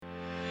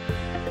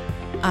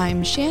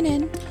I'm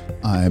Shannon.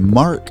 I'm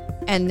Mark.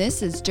 And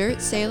this is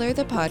Dirt Sailor,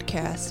 the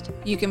podcast.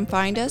 You can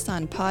find us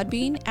on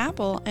Podbean,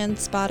 Apple, and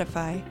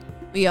Spotify.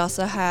 We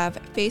also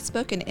have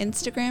Facebook and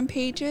Instagram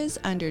pages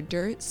under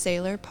Dirt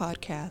Sailor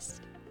Podcast.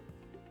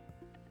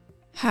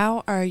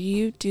 How are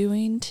you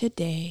doing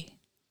today?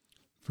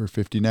 For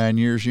 59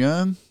 years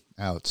young,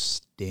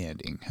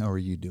 outstanding. How are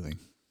you doing?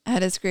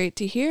 That is great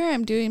to hear.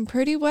 I'm doing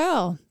pretty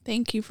well.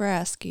 Thank you for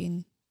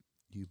asking.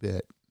 You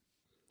bet.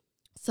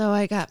 So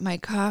I got my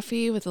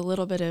coffee with a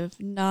little bit of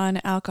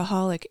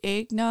non-alcoholic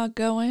eggnog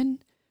going.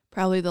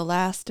 Probably the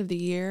last of the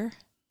year.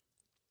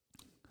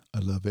 I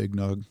love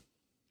eggnog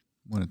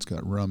when it's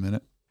got rum in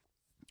it.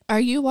 Are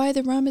you why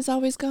the rum is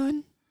always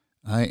gone?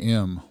 I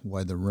am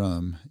why the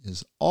rum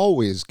is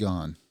always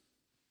gone.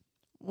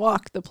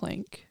 Walk the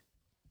plank.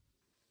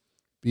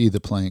 Be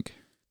the plank.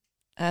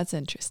 That's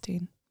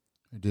interesting.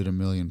 I did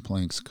 1,000,000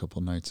 planks a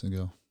couple nights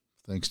ago,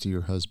 thanks to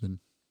your husband.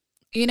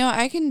 You know,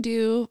 I can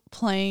do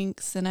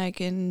planks and I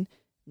can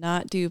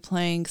not do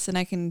planks and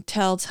I can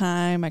tell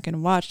time, I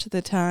can watch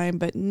the time,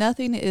 but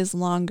nothing is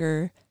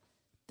longer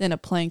than a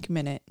plank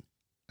minute.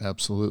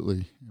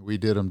 Absolutely. We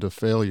did them to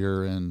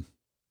failure, and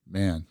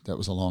man, that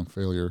was a long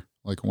failure,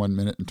 like 1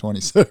 minute and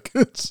 20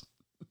 seconds.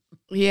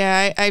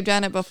 Yeah, I've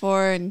done it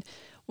before, and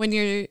when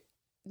you're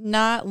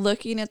not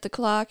looking at the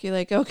clock, you're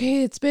like,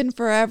 okay, it's been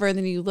forever, and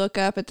then you look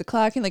up at the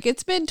clock and like,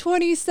 it's been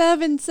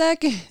 27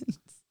 seconds.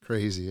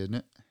 Crazy, isn't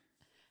it?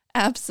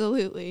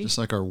 Absolutely. Just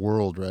like our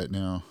world right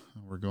now.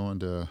 We're going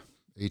to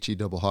HE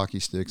double hockey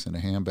sticks and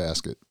a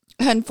handbasket.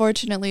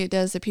 Unfortunately, it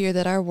does appear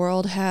that our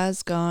world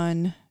has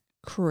gone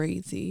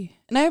crazy.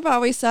 And I've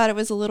always thought it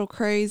was a little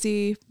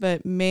crazy,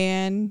 but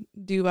man,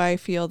 do I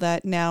feel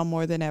that now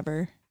more than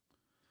ever.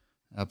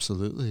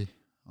 Absolutely.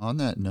 On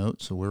that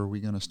note, so where are we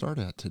going to start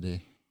at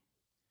today?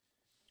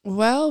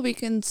 Well, we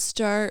can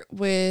start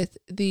with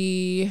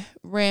the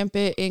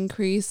rampant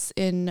increase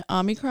in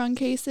Omicron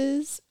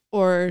cases,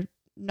 or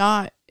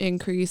not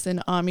increase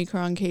in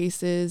Omicron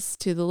cases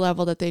to the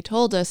level that they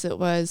told us it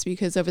was,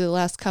 because over the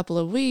last couple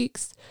of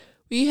weeks,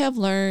 we have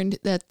learned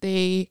that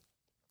they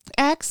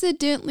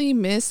accidentally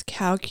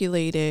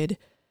miscalculated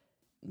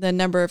the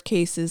number of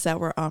cases that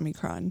were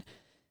Omicron.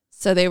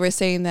 So they were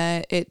saying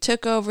that it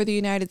took over the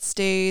United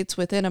States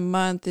within a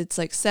month. It's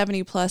like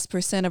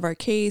 70+% of our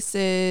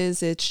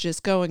cases. It's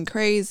just going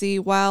crazy.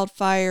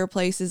 Wildfire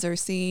places are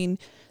seeing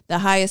the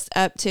highest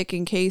uptick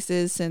in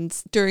cases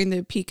since during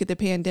the peak of the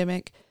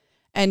pandemic.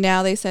 And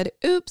now they said,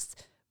 oops,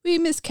 we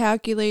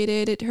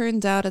miscalculated. It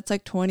turns out it's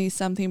like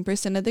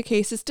 20-something% of the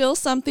cases. Still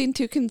something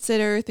to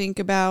consider, think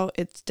about.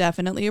 It's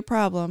definitely a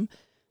problem.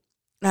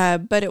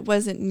 But it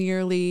wasn't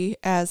nearly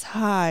as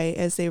high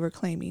as they were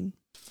claiming.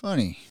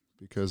 Funny,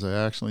 because I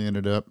actually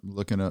ended up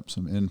looking up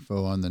some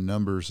info on the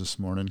numbers this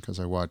morning because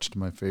I watched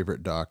my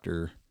favorite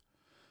doctor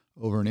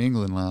over in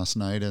England last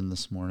night and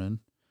this morning.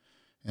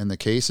 And the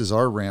cases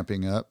are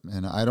ramping up,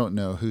 and I don't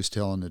know who's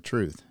telling the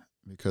truth.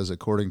 Because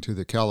according to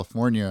the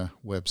California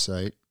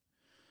website,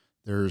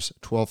 there's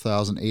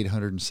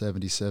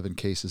 12,877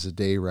 cases a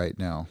day right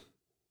now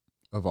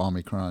of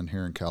Omicron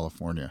here in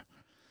California.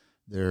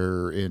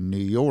 There in New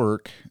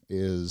York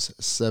is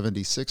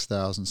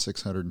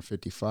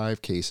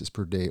 76,655 cases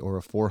per day, or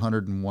a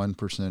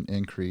 401%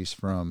 increase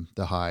from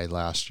the high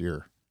last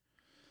year.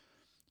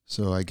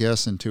 So I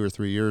guess in 2 or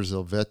 3 years,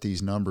 they'll vet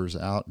these numbers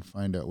out and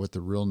find out what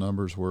the real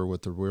numbers were,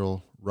 what the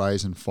real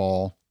rise and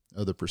fall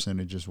of the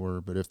percentages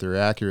were. But if they're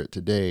accurate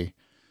today,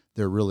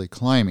 they're really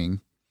climbing.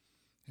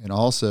 And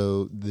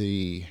also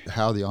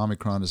how the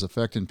Omicron is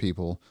affecting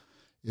people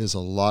is a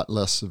lot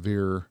less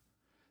severe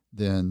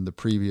than the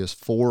previous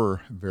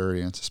 4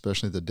 variants,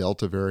 especially the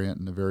Delta variant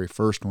and the very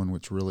first one,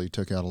 which really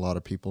took out a lot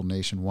of people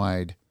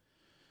nationwide.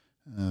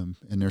 And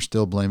they're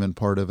still blaming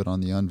part of it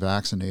on the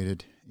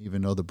unvaccinated,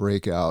 even though the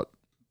breakout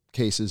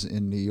cases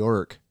in New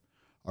York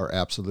are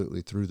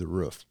absolutely through the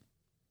roof.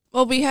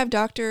 Well, we have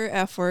Dr.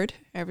 F. Word,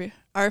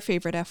 our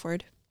favorite F.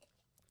 Word.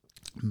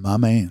 My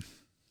man.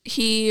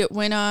 He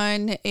went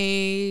on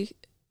a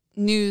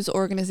news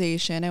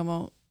organization. I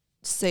won't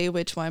say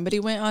which one, but he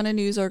went on a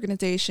news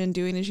organization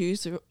doing his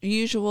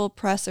usual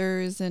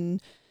pressers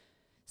and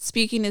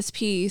speaking his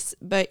piece.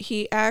 But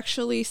he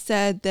actually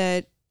said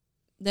that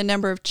the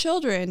number of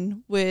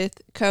children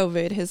with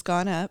COVID has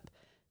gone up.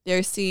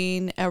 They're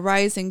seeing a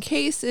rise in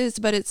cases,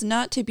 but it's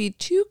not to be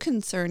too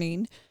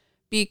concerning,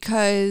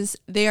 because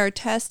they are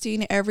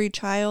testing every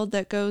child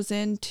that goes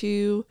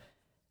into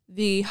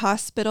the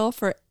hospital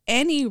for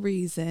any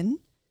reason,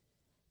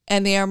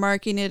 and they are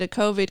marking it a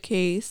COVID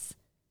case,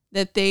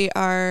 that they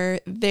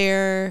are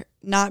there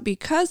not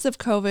because of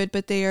COVID,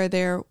 but they are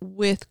there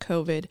with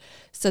COVID.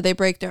 So they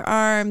break their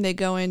arm, they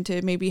go in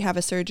to maybe have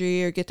a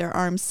surgery or get their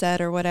arm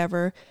set or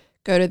whatever,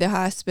 go to the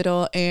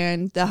hospital,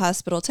 and the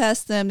hospital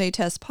tests them, they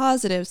test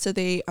positive, so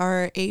they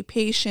are a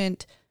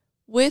patient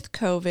with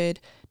COVID,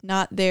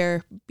 not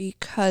there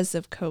because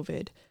of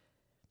COVID.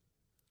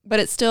 But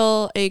it's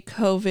still a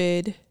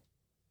COVID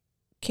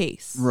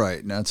case. Right,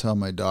 and that's how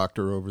my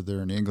doctor over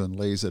there in England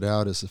lays it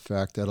out, is the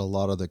fact that a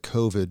lot of the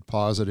COVID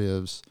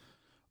positives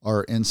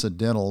are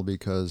incidental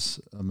because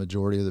a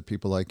majority of the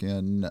people, like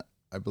in,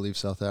 I believe,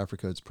 South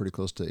Africa, it's pretty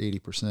close to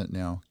 80%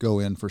 now, go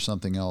in for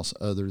something else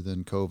other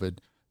than COVID.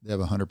 They have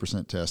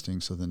 100%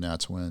 testing, so then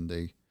that's when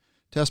they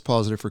test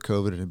positive for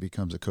COVID and it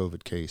becomes a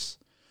COVID case.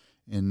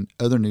 And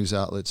other news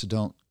outlets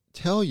don't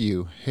tell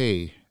you,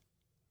 hey,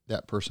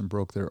 that person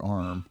broke their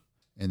arm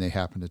and they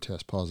happen to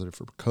test positive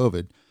for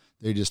COVID.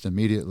 They just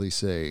immediately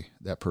say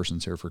that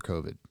person's here for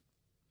COVID.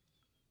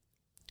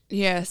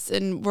 Yes,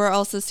 and we're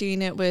also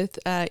seeing it with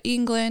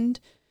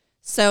England.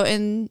 So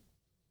in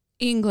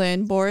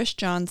England, Boris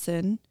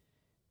Johnson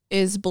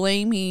is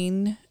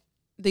blaming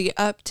the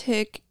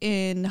uptick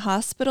in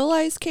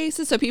hospitalized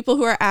cases, so people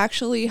who are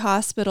actually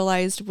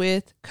hospitalized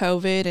with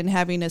COVID and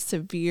having a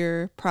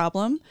severe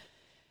problem.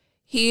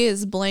 He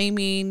is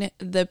blaming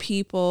the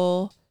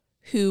people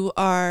who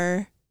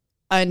are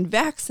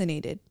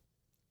unvaccinated.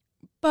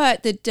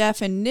 But the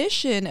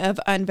definition of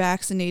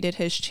unvaccinated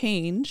has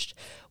changed,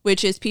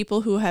 which is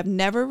people who have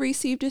never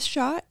received a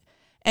shot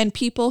and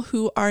people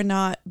who are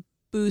not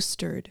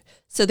boosted.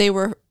 So they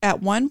were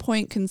at one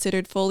point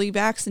considered fully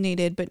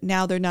vaccinated, but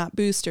now they're not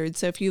boosted.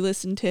 So if you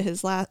listen to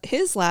his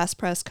last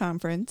press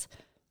conference,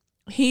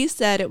 he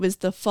said it was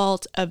the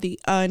fault of the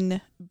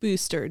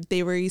unboosted.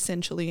 They were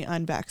essentially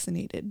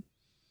unvaccinated.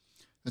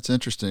 That's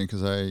interesting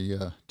because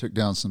I took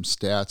down some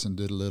stats and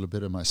did a little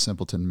bit of my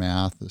simpleton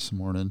math this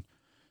morning.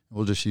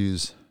 We'll just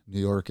use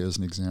New York as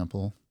an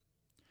example.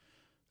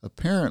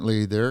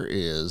 Apparently, there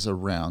is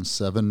around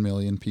 7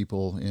 million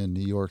people in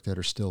New York that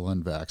are still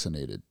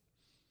unvaccinated.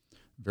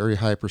 Very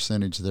high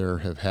percentage there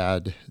have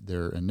had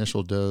their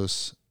initial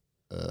dose.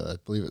 I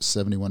believe it's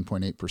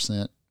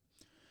 71.8%.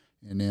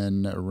 And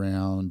then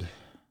around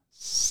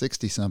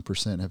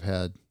 60-some% have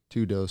had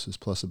 2 doses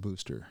plus a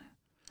booster.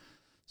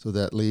 So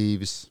that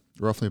leaves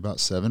roughly about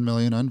 7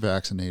 million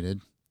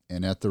unvaccinated.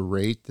 And at the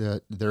rate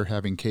that they're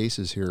having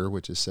cases here,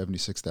 which is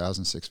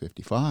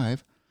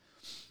 76,655,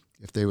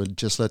 if they would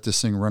just let this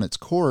thing run its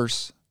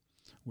course,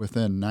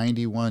 within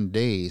 91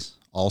 days,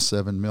 all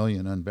 7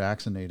 million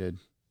unvaccinated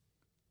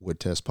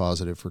would test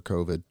positive for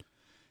COVID.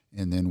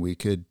 And then we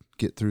could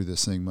get through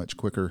this thing much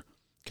quicker.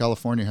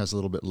 California has a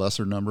little bit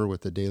lesser number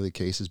with the daily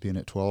cases being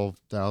at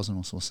 12,000,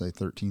 we'll say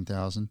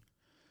 13,000.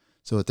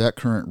 So at that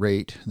current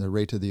rate, the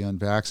rate of the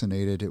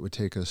unvaccinated, it would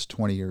take us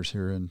 20 years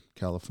here in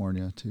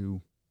California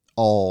to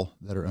all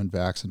that are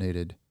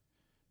unvaccinated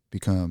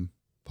become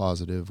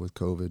positive with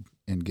COVID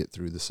and get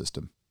through the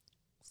system.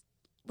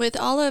 With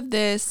all of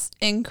this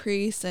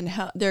increase, and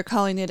they're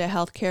calling it a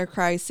healthcare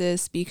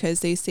crisis because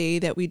they say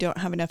that we don't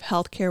have enough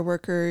healthcare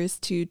workers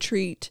to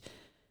treat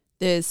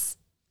this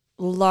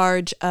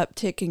large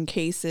uptick in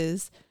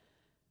cases.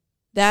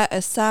 That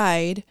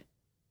aside,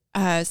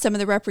 some of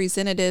the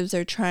representatives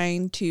are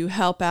trying to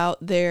help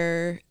out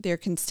their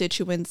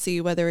constituency,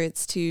 whether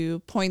it's to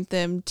point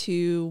them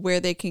to where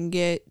they can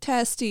get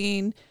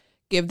testing,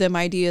 give them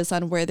ideas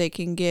on where they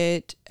can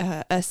get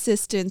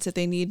assistance if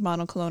they need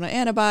monoclonal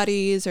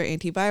antibodies or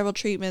antiviral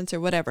treatments or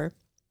whatever.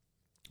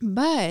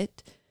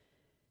 But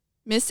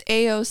Miss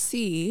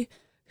AOC,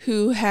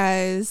 who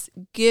has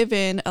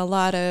given a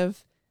lot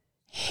of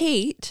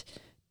hate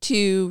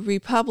to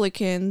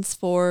Republicans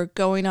for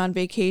going on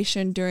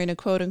vacation during a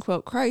quote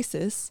unquote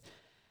crisis,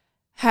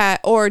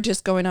 or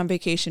just going on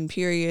vacation,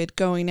 period,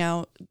 going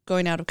out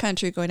of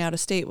country, going out of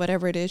state,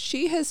 whatever it is.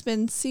 She has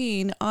been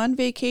seen on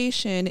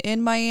vacation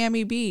in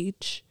Miami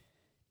Beach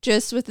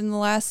just within the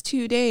last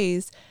 2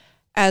 days,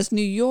 as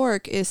New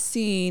York is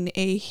seeing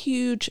a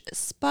huge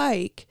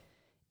spike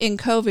in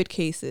COVID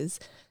cases.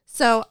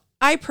 So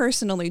I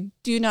personally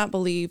do not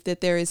believe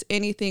that there is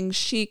anything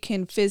she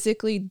can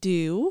physically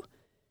do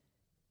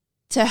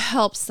to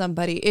help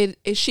somebody.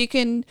 She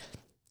can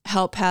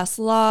help pass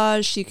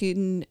laws. She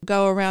can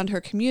go around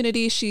her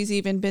community. She's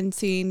even been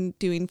seen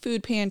doing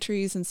food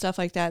pantries and stuff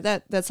like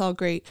that. That's all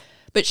great.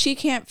 But she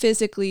can't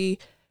physically,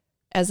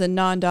 as a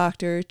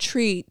non-doctor,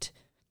 treat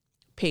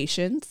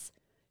patients.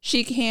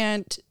 She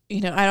can't,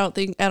 I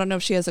don't know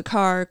if she has a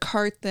car,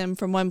 cart them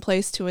from one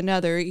place to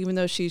another, even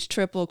though she's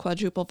triple,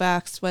 quadruple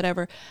vaxxed,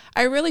 whatever.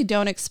 I really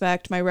don't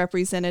expect my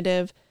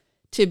representative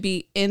to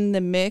be in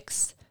the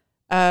mix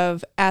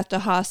of at the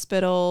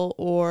hospital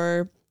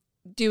or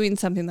doing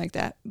something like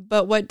that.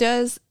 But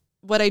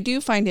what I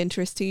do find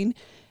interesting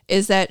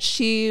is that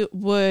she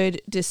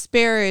would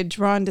disparage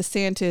Ron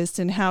DeSantis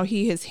and how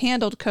he has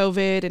handled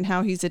COVID and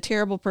how he's a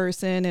terrible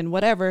person and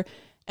whatever,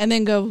 and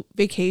then go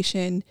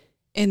vacation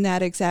in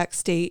that exact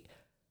state,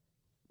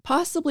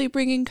 possibly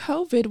bringing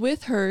COVID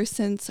with her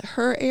since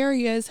her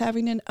area is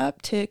having an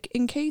uptick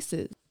in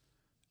cases.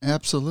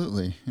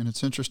 Absolutely. And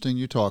it's interesting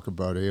you talk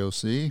about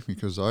AOC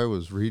because I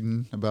was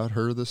reading about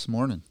her this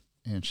morning.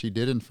 And she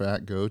did, in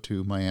fact, go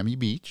to Miami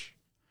Beach.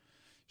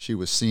 She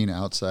was seen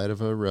outside of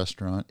a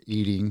restaurant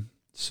eating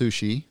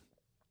sushi.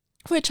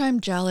 Which I'm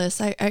jealous.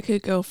 I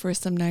could go for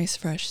some nice,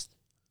 fresh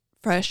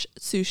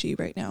sushi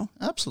right now.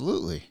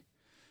 Absolutely.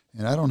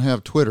 And I don't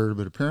have Twitter,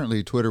 but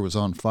apparently Twitter was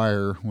on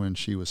fire when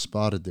she was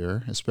spotted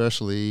there,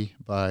 especially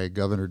by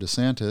Governor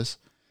DeSantis,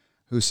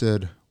 who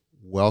said,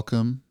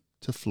 "Welcome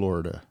to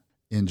Florida."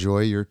 enjoy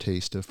your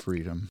taste of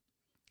freedom.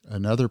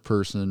 Another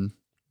person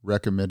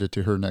recommended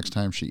to her next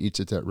time she eats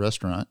at that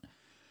restaurant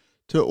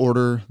to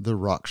order the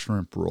rock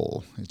shrimp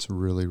roll. It's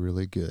really,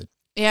 really good.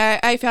 Yeah,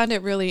 I found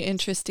it really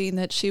interesting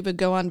that she would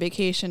go on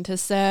vacation to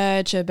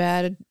such a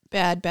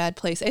bad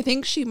place. I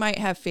think she might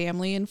have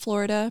family in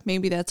Florida.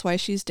 Maybe that's why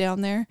she's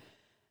down there.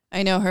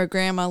 I know her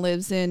grandma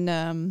lives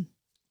in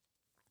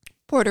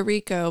Puerto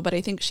Rico, but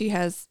I think she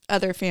has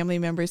other family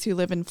members who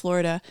live in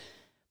Florida.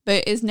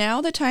 But is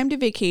now the time to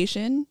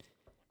vacation?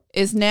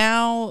 Is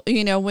now,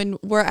 when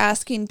we're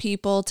asking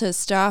people to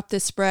stop the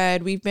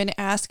spread, we've been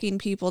asking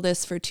people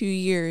this for 2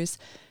 years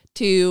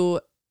to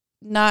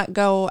not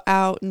go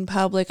out in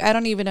public. I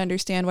don't even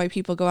understand why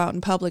people go out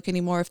in public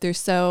anymore if they're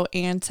so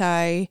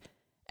anti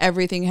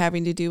everything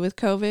having to do with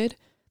COVID.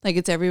 Like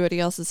it's everybody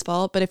else's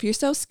fault. But if you're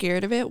so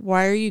scared of it,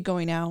 why are you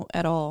going out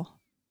at all?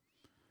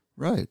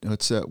 Right.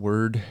 It's that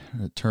word,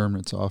 a term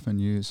that's often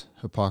used,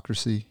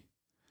 hypocrisy.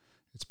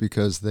 It's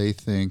because they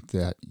think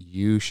that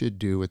you should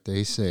do what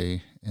they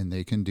say and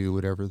they can do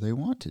whatever they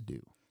want to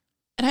do.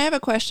 And I have a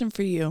question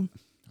for you.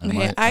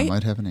 I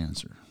might have an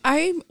answer.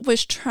 I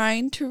was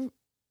trying to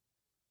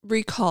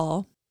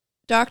recall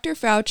Dr.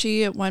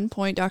 Fauci at one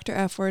point, Dr.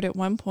 F. Word at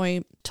one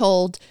point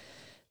told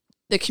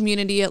the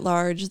community at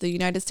large, the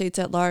United States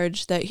at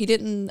large, that he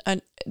didn't,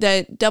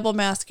 that double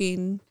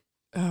masking,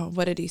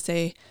 what did he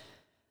say?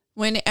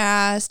 When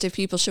asked if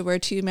people should wear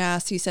 2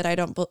 masks, he said, I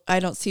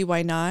don't see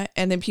why not.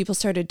 And then people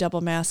started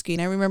double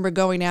masking. I remember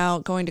going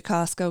out, going to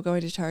Costco,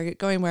 going to Target,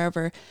 going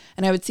wherever,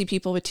 and I would see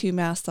people with 2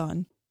 masks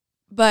on.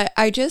 But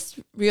I just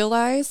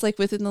realized, like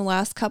within the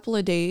last couple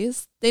of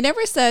days, they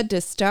never said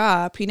to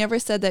stop. He never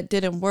said that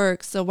didn't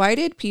work. So why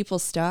did people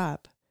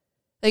stop?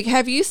 Like,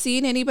 have you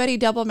seen anybody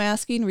double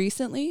masking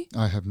recently?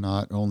 I have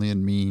not, only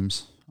in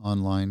memes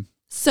online.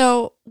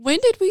 So when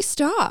did we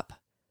stop?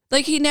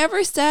 Like, he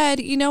never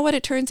said, you know what,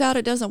 it turns out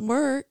it doesn't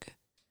work.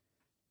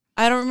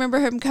 I don't remember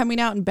him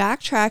coming out and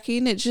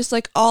backtracking. It's just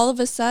like all of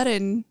a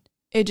sudden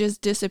it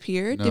just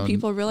disappeared. Did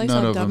people realize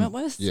how dumb it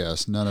was?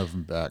 Yes, none of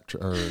them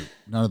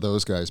none of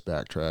those guys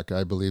backtrack.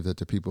 I believe that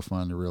the people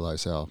finally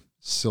realized how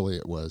silly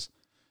it was,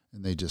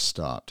 and they just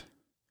stopped.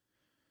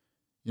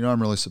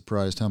 I'm really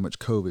surprised how much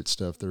COVID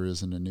stuff there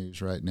is in the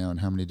news right now and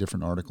how many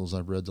different articles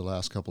I've read the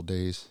last couple of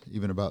days,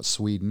 even about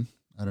Sweden.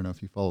 I don't know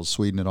if you follow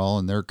Sweden at all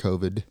and their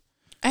COVID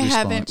I response.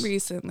 haven't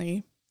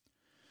recently.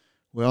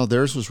 Well,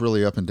 theirs was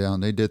really up and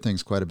down. They did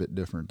things quite a bit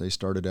different. They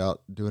started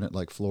out doing it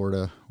like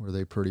Florida, where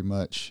they pretty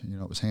much,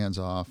 it was hands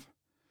off.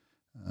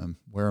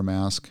 Wear a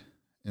mask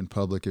in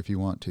public if you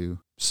want to.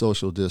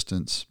 Social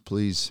distance.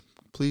 Please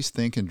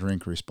think and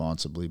drink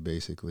responsibly,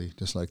 basically,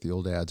 just like the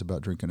old ads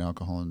about drinking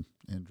alcohol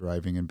and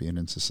driving and being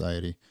in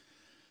society.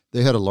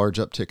 They had a large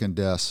uptick in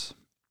deaths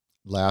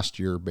last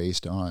year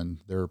based on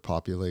their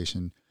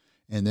population.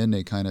 And then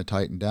they kind of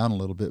tightened down a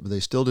little bit, but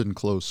they still didn't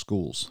close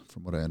schools,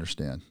 from what I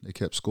understand. They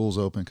kept schools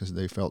open because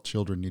they felt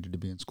children needed to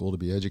be in school to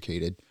be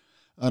educated.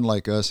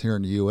 Unlike us here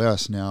in the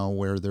U.S. now,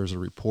 where there's a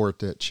report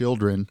that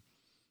children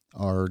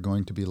are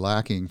going to be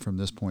lacking from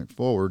this point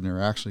forward, and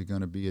they're actually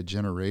going to be a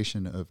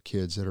generation of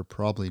kids that are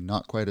probably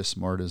not quite as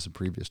smart as the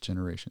previous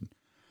generation.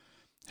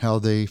 How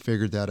they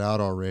figured that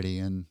out already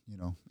in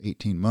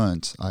 18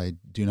 months, I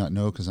do not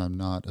know because I'm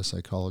not a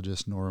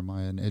psychologist, nor am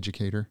I an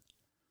educator.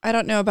 I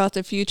don't know about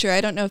the future.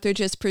 I don't know if they're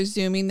just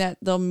presuming that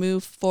they'll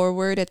move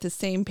forward at the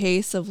same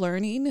pace of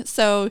learning.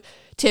 So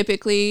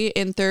typically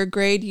in 3rd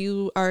grade,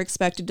 you are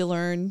expected to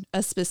learn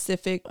a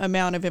specific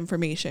amount of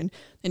information.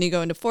 Then you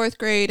go into 4th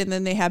grade and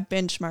then they have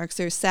benchmarks.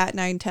 There's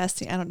Sat-9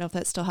 testing. I don't know if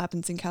that still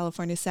happens in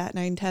California,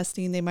 Sat-9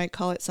 testing. They might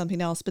call it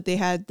something else, but they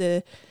had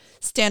the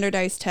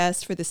standardized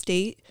test for the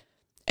state.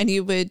 And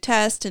you would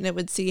test and it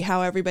would see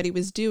how everybody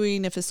was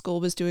doing, if a school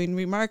was doing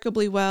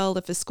remarkably well,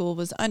 if a school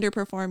was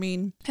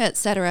underperforming,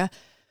 etc.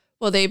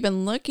 Well, they've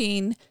been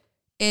looking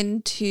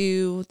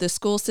into the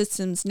school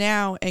systems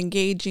now and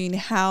gauging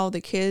how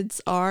the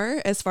kids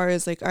are as far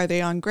as like, are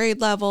they on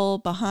grade level,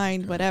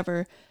 behind,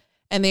 whatever.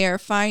 And they are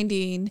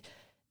finding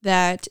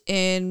that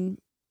in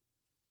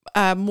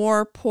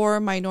more poor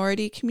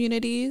minority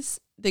communities,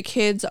 the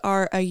kids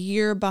are a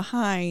year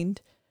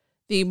behind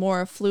the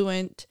more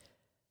affluent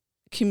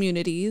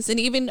communities. And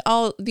even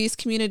all these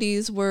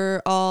communities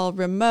were all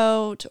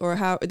remote or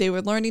how they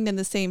were learning in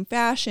the same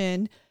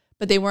fashion,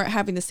 but they weren't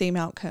having the same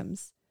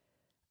outcomes.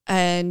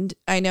 And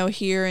I know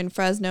here in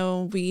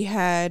Fresno, we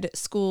had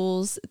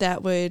schools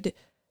that would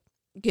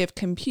give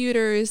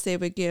computers, they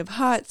would give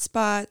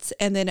hotspots,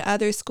 and then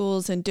other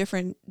schools in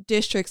different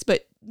districts,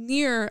 but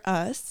near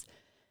us,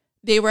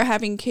 they were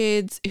having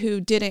kids who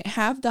didn't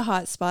have the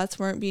hotspots,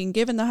 weren't being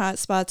given the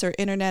hotspots or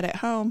internet at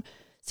home.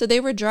 So they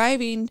were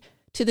driving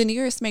to the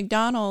nearest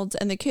McDonald's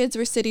and the kids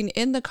were sitting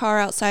in the car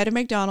outside of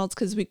McDonald's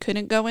because we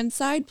couldn't go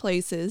inside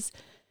places.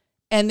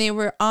 And they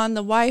were on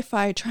the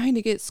Wi-Fi trying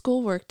to get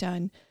schoolwork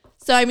done.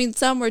 So, I mean,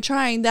 some were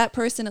trying. That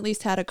person at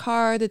least had a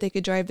car that they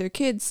could drive their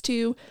kids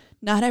to.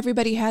 Not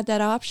everybody had that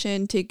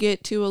option to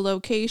get to a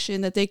location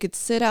that they could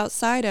sit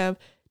outside of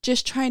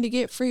just trying to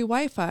get free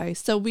Wi-Fi.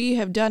 So we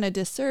have done a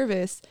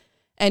disservice.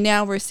 And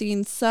now we're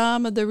seeing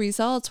some of the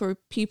results where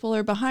people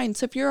are behind.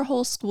 So if you're a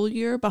whole school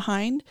year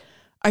behind,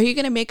 are you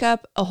going to make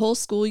up a whole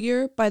school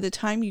year by the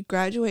time you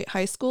graduate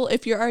high school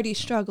if you're already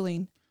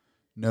struggling?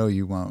 No,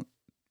 you won't.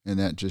 And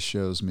that just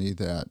shows me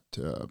that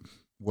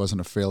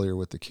wasn't a failure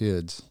with the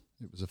kids.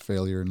 It was a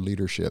failure in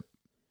leadership.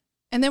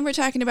 And then we're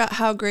talking about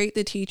how great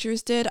the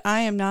teachers did. I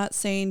am not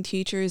saying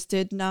teachers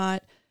did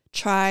not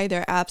try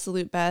their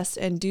absolute best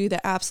and do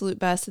the absolute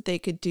best that they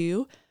could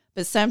do.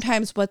 But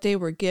sometimes what they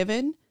were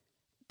given,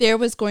 there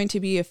was going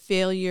to be a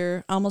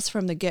failure almost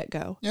from the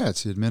get-go. Yeah,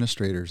 it's the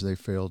administrators. They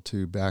failed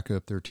to back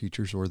up their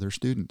teachers or their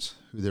students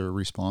who they were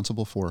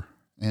responsible for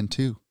and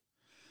to,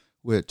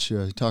 which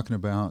talking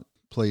about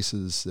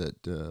places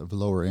that of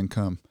lower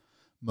income,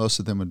 most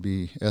of them would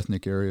be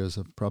ethnic areas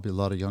of probably a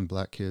lot of young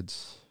black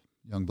kids,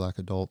 young black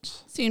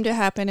adults. Seem to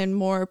happen in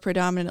more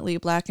predominantly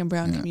black and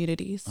brown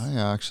communities. I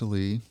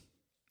actually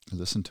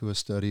listened to a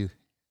study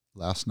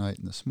last night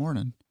and this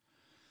morning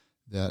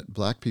that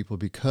black people,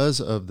 because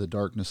of the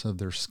darkness of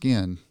their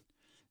skin,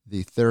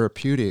 the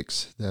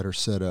therapeutics that are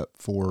set up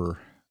for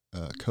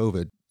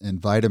COVID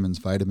and vitamins,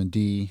 vitamin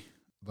D,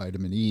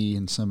 vitamin E,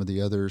 and some of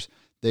the others,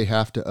 they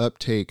have to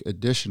uptake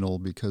additional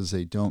because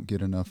they don't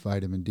get enough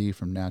vitamin D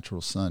from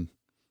natural sun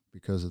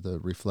because of the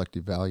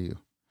reflective value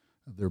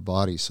of their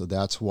body. So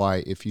that's why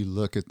if you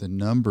look at the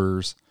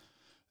numbers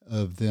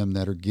of them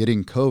that are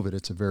getting COVID,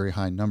 it's a very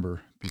high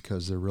number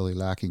because they're really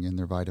lacking in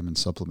their vitamin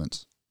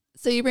supplements.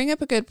 So you bring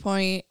up a good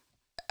point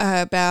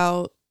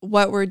about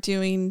what we're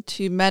doing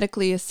to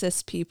medically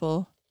assist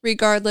people,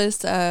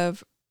 regardless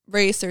of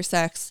race or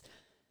sex.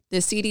 The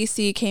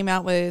CDC came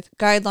out with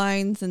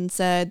guidelines and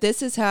said,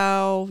 this is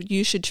how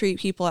you should treat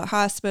people at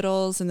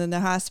hospitals. And then the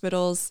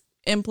hospitals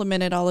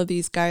implemented all of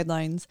these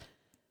guidelines.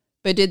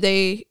 But did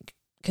they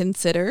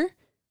consider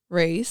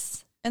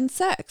race and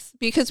sex?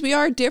 Because we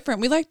are different.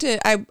 We like to,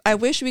 I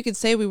wish we could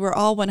say we were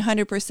all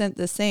 100%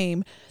 the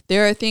same.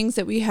 There are things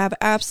that we have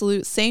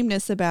absolute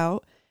sameness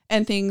about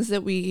and things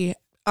that we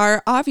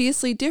are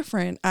obviously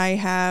different. I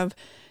have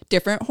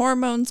different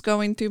hormones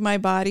going through my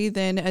body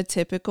than a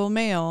typical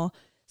male.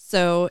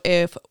 So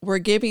if we're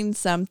giving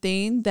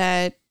something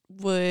that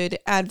would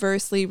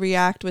adversely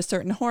react with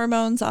certain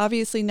hormones,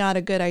 obviously not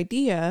a good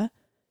idea.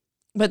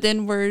 But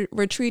then we're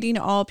treating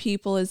all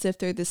people as if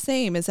they're the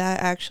same. Is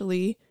that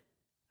actually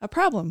a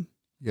problem?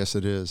 Yes,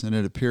 it is. And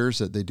it appears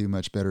that they do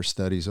much better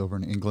studies over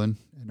in England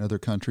and other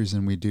countries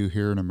than we do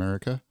here in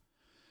America.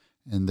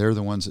 And they're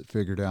the ones that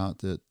figured out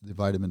that the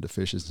vitamin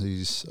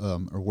deficiencies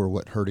were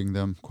what hurting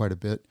them quite a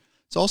bit.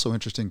 It's also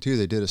interesting, too,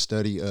 they did a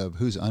study of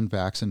who's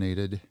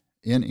unvaccinated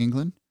in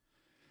England.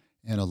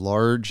 And a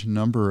large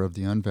number of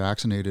the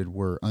unvaccinated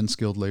were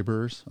unskilled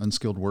laborers,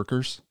 unskilled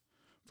workers.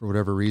 For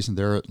whatever reason,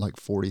 they're at like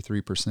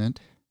 43%.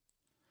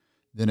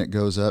 Then it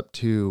goes up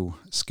to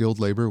skilled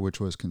labor, which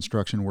was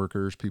construction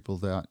workers, people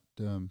that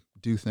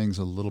do things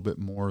a little bit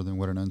more than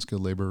what an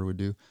unskilled laborer would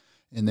do.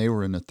 And they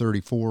were in the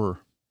 34%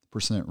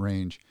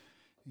 range.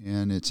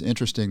 And it's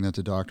interesting that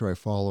the doctor I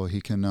follow,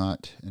 he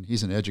cannot, and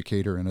he's an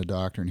educator and a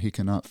doctor, and he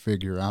cannot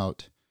figure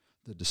out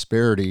the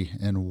disparity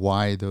and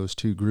why those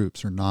two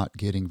groups are not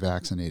getting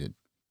vaccinated.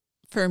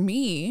 For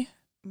me,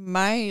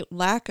 my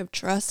lack of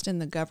trust in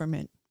the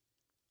government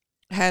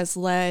has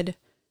led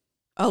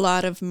a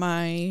lot of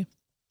my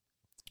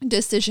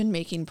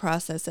decision-making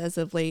process as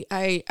of late.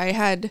 I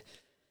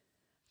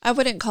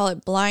wouldn't call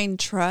it blind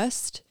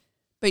trust,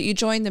 but you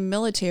join the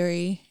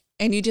military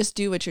and you just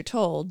do what you're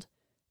told.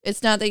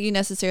 It's not that you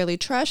necessarily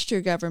trust your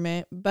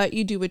government, but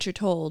you do what you're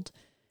told.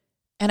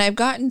 And I've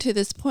gotten to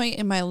this point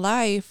in my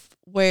life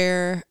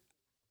where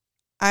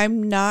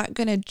I'm not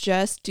going to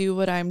just do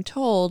what I'm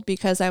told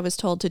because I was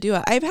told to do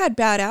it. I've had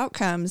bad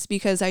outcomes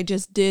because I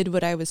just did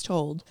what I was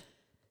told.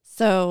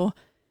 So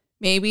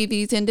maybe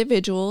these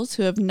individuals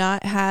who have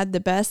not had the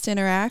best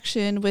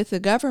interaction with the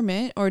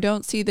government or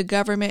don't see the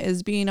government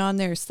as being on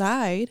their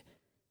side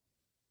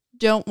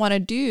don't want to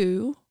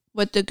do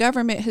what the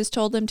government has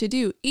told them to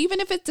do, even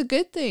if it's a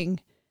good thing.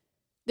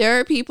 There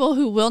are people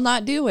who will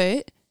not do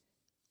it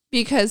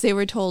because they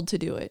were told to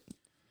do it.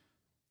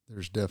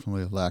 There's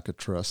definitely a lack of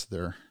trust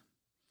there.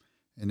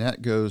 And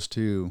that goes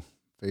to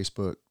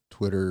Facebook,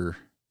 Twitter,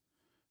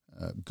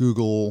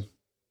 Google,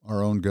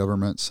 our own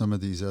government, some of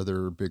these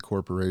other big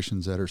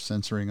corporations that are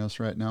censoring us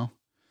right now.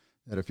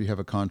 That if you have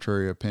a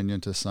contrary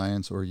opinion to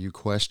science or you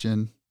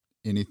question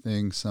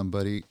anything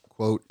somebody,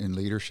 quote, in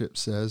leadership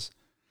says,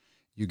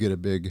 you get a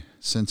big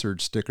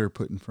censored sticker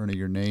put in front of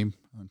your name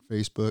on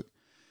Facebook.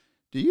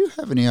 Do you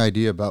have any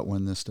idea about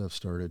when this stuff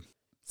started?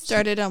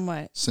 Started on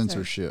what?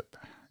 Censorship.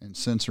 Sorry. And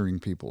censoring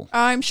people.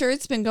 I'm sure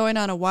it's been going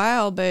on a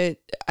while, but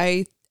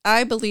I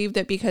believe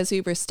that because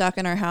we were stuck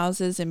in our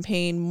houses and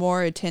paying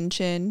more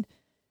attention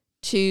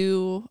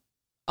to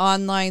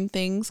online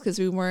things because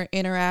we weren't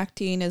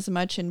interacting as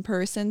much in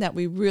person that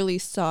we really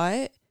saw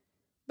it.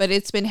 But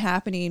it's been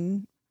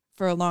happening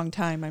for a long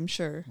time, I'm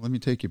sure. Let me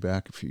take you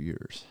back a few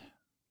years,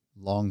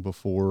 long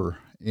before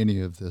any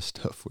of this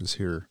stuff was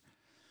here.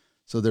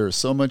 So there is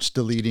so much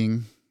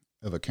deleting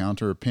of a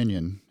counter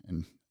opinion,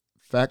 and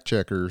fact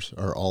checkers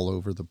are all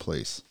over the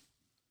place.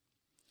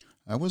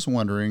 I was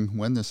wondering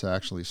when this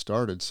actually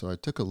started, so I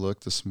took a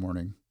look this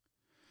morning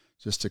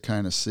just to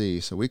kind of see.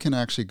 So we can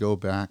actually go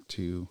back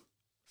to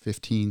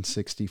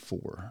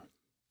 1564.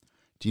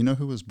 Do you know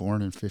who was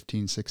born in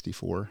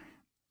 1564?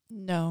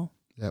 No.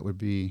 That would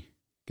be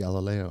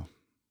Galileo.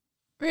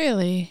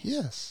 Really?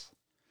 Yes.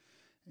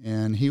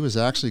 And he was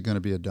actually going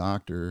to be a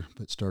doctor,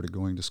 but started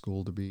going to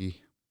school to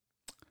be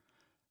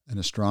an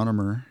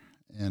astronomer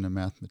and a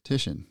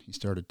mathematician. He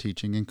started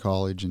teaching in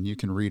college, and you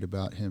can read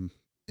about him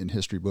in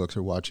history books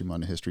or watch him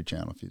on the History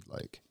Channel if you'd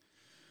like.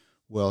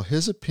 Well,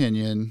 his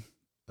opinion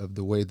of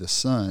the way the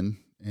sun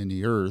and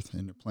the earth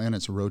and the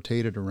planets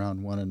rotated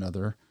around one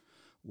another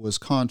was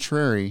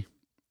contrary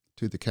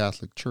to the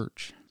Catholic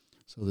Church.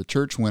 So the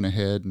church went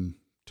ahead and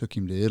took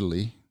him to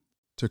Italy,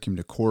 took him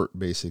to court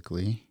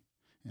basically,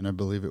 and I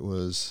believe it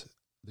was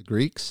the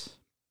Greeks,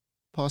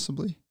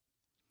 possibly.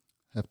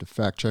 I have to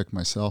fact check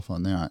myself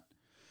on that.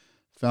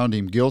 Found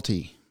him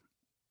guilty.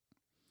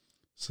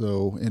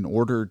 So in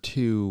order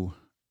to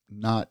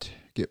not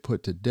get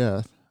put to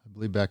death, I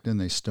believe back then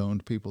they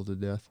stoned people to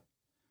death.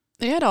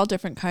 They had all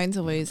different kinds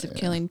of ways of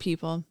killing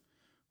people.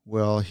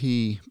 Well,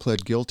 he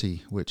pled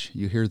guilty, which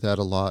you hear that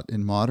a lot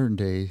in modern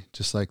day,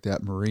 just like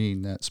that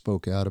Marine that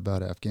spoke out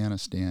about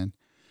Afghanistan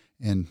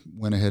and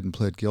went ahead and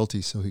pled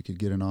guilty so he could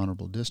get an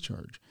honorable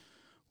discharge.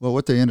 Well,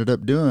 what they ended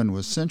up doing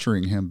was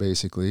censuring him,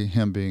 basically,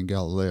 him being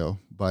Galileo,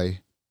 by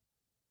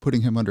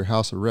putting him under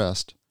house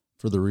arrest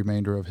for the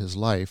remainder of his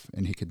life,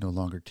 and he could no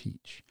longer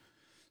teach.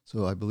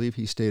 So I believe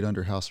he stayed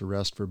under house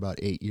arrest for about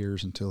 8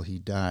 years until he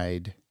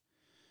died.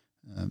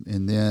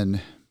 And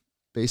then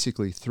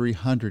basically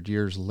 300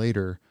 years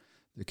later,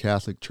 the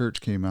Catholic Church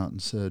came out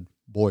and said,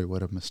 boy,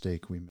 what a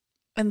mistake we made.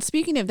 And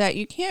speaking of that,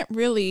 you can't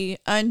really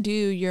undo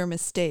your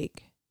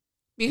mistake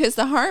because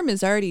the harm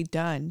is already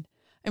done.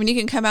 I mean, you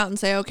can come out and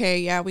say, okay,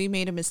 yeah, we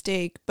made a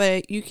mistake,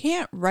 but you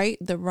can't right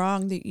the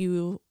wrong that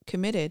you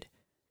committed.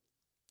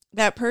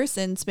 That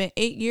person spent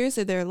 8 years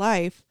of their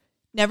life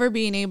never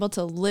being able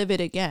to live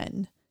it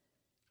again,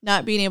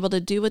 not being able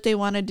to do what they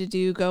wanted to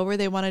do, go where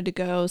they wanted to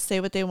go, say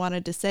what they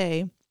wanted to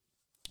say.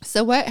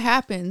 So what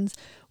happens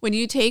when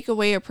you take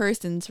away a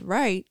person's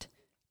right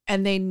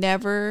and they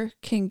never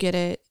can get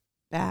it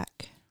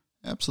back?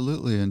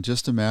 Absolutely. And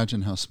just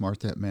imagine how smart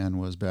that man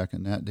was back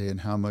in that day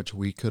and how much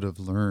we could have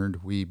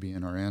learned, we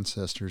being our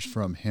ancestors,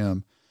 from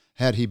him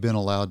had he been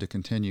allowed to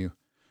continue.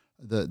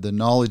 The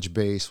knowledge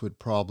base would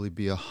probably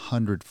be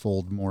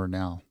 100-fold more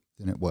now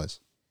than it was.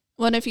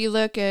 Well, and if you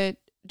look at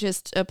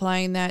just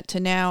applying that to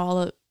now,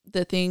 all of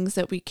the things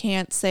that we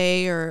can't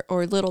say or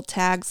little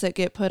tags that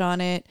get put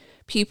on it,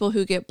 people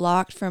who get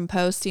blocked from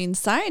posting,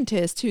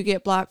 scientists who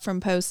get blocked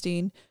from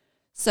posting.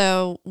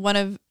 So one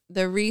of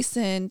the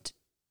recent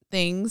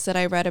things that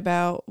I read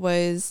about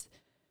was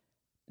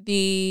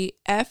the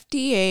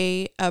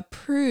FDA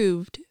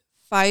approved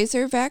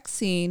Pfizer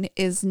vaccine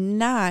is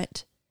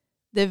not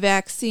the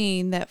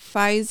vaccine that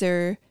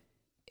Pfizer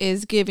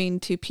is giving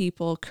to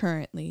people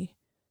currently.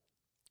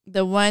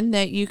 The one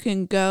that you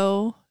can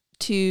go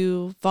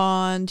to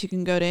Vaughn's, you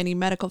can go to any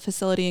medical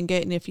facility and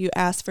get, and if you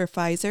ask for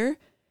Pfizer,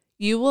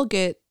 you will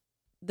get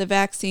the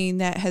vaccine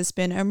that has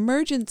been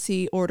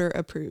emergency order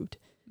approved.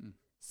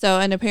 So,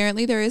 and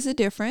apparently there is a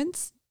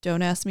difference.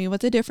 Don't ask me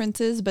what the difference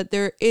is, but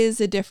there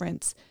is a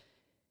difference.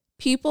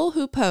 People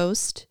who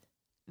post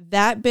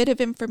that bit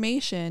of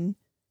information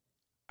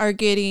are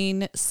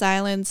getting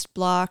silenced,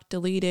 blocked,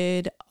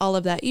 deleted, all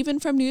of that, even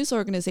from news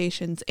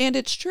organizations. And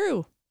it's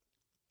true.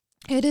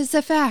 It is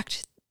a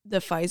fact. The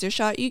Pfizer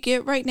shot you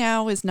get right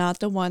now is not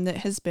the one that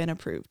has been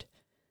approved.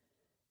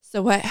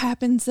 So what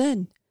happens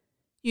then?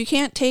 You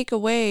can't take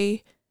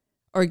away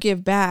or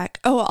give back.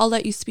 Oh, I'll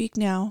let you speak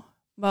now.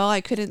 Well,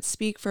 I couldn't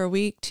speak for a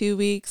week, 2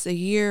 weeks, a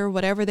year,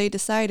 whatever they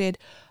decided.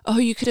 Oh,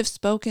 you could have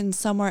spoken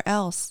somewhere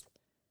else.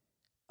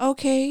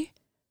 Okay,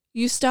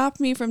 you stopped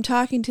me from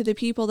talking to the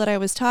people that I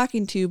was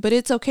talking to, but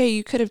it's okay.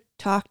 You could have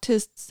talked to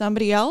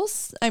somebody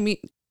else. I mean,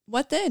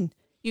 what then?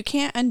 You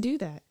can't undo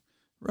that.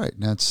 Right.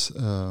 And that's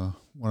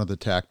one of the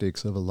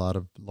tactics of a lot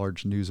of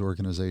large news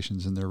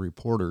organizations and their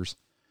reporters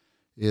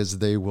is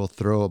they will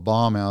throw a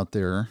bomb out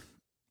there,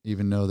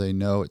 even though they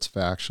know it's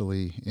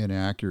factually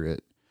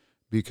inaccurate,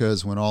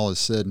 because when all is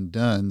said and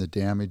done, the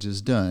damage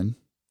is done.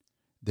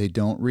 They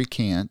don't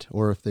recant,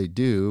 or if they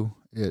do,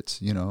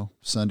 it's,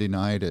 Sunday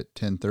night at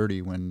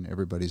 10:30 when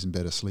everybody's in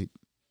bed asleep.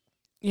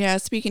 Yeah,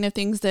 speaking of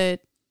things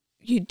that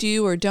you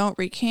do or don't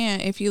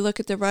recant, if you look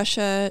at the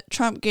Russia,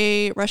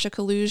 Trumpgate, Russia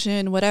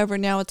collusion, whatever,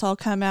 now it's all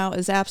come out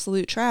as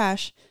absolute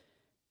trash.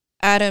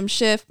 Adam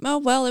Schiff, oh,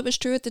 well, it was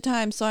true at the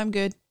time, so I'm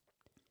good.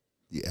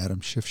 The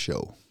Adam Schiff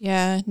Show.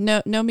 Yeah,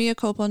 no mea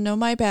culpa, no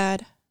my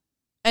bad.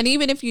 And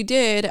even if you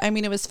did, I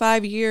mean, it was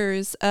 5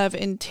 years of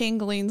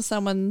entangling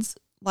someone's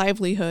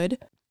livelihood.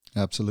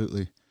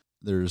 Absolutely.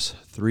 There's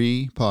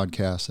 3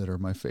 podcasts that are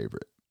my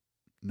favorite.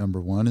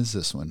 Number 1 is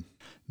this one.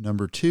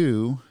 Number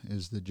 2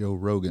 is the Joe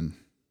Rogan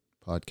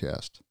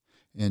podcast.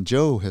 And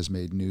Joe has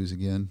made news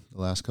again the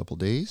last couple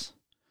days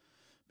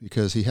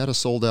because he had a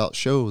sold-out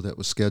show that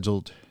was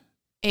scheduled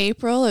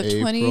April of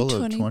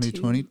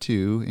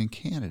 2022 in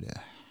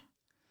Canada.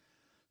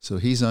 So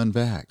he's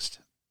unvaxxed,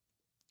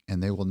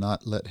 and they will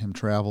not let him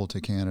travel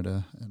to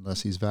Canada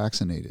unless he's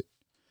vaccinated.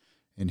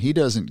 And he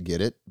doesn't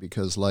get it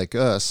because, like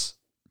us,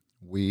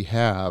 we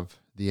have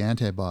the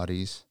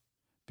antibodies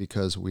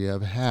because we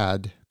have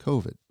had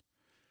COVID.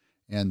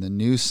 And the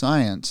new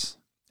science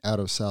out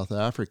of South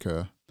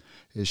Africa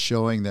is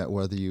showing that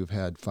whether you've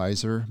had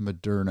Pfizer,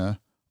 Moderna,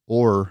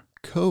 or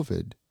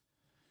COVID,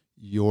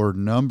 your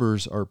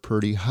numbers are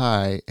pretty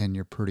high and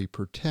you're pretty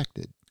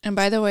protected. And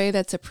by the way,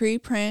 that's a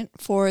preprint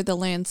for the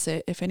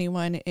Lancet if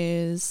anyone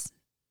is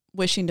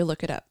wishing to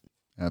look it up.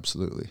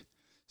 Absolutely.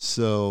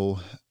 So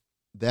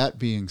that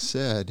being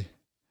said,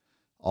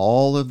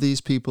 all of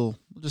these people,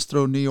 we'll just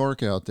throw New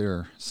York out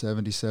there,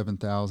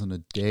 77,000 a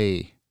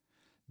day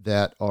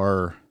that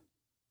are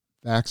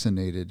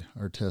vaccinated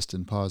are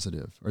testing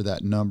positive, or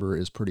that number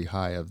is pretty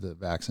high of the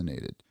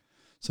vaccinated.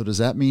 So does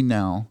that mean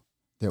now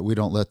that we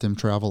don't let them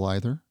travel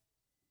either?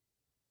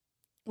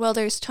 Well,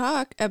 there's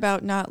talk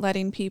about not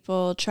letting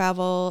people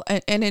travel.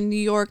 And in New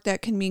York,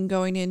 that can mean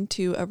going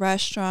into a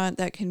restaurant.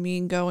 That can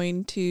mean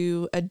going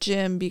to a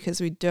gym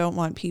because we don't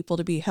want people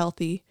to be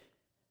healthy,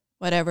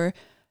 whatever.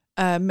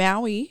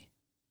 Maui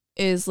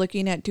is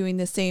looking at doing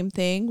the same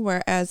thing,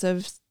 where as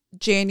of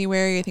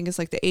January, I think it's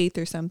like the 8th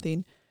or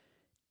something,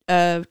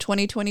 of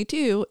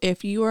 2022,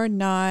 if you are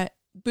not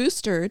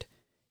boosted,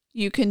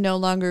 you can no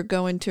longer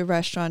go into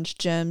restaurants,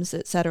 gyms,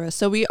 etc.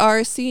 So we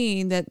are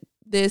seeing that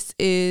this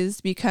is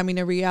becoming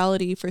a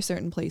reality for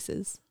certain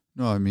places.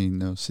 No, I mean,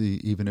 no,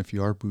 see, even if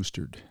you are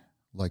boosted,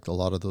 like a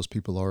lot of those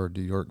people are in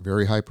New York,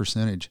 very high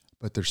percentage,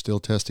 but they're still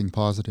testing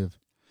positive.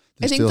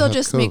 I think they'll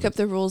just make up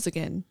the rules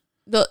again.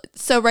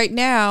 So right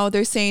now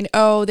they're saying,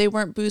 oh, they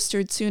weren't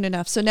boosted soon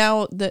enough. So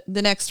now the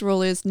next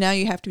rule is now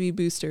you have to be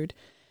boosted.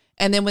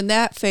 And then when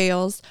that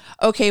fails,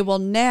 okay, well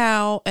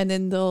now, and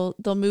then they'll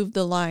move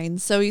the line.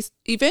 So he's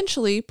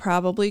eventually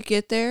probably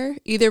get there.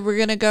 Either we're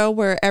going to go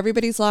where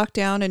everybody's locked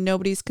down and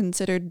nobody's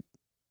considered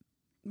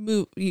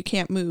you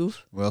can't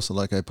move. Well, so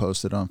like I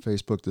posted on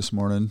Facebook this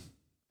morning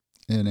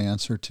in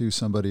answer to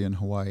somebody in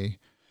Hawaii,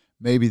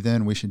 maybe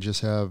then we should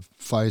just have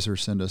Pfizer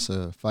send us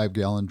a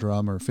 5-gallon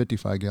drum or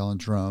 55-gallon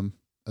drum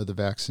of the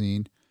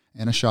vaccine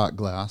and a shot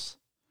glass,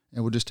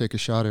 and we'll just take a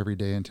shot every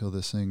day until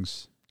this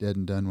thing's dead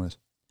and done with.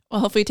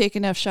 Well, if we take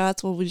enough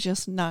shots, will we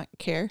just not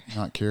care?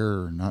 Not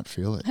care or not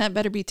feel it. That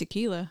better be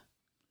tequila.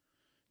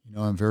 You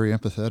know, I'm very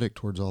empathetic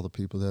towards all the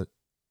people that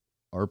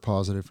are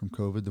positive from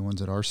COVID, the ones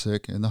that are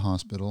sick in the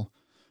hospital.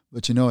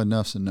 But you know,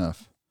 enough's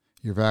enough.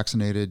 You're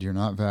vaccinated, you're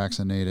not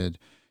vaccinated,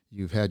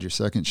 you've had your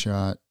second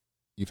shot,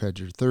 you've had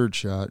your third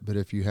shot, but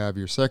if you have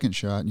your second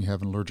shot and you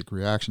have an allergic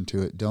reaction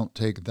to it, don't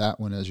take that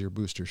one as your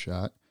booster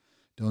shot.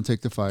 Don't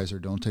take the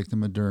Pfizer, don't take the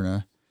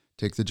Moderna,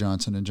 take the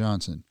Johnson &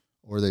 Johnson.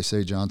 Or they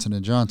say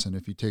Johnson & Johnson.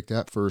 If you take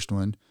that first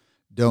one,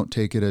 don't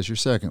take it as your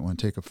second one.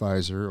 Take a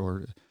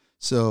Pfizer.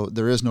 So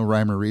there is no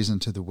rhyme or reason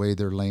to the way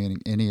they're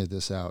laying any of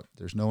this out.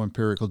 There's no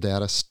empirical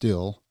data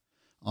still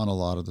on a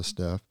lot of the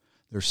stuff.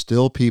 There's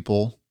still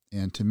people,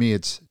 and to me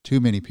it's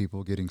too many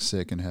people getting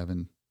sick and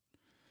having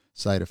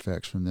side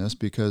effects from this,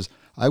 because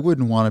I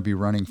wouldn't want to be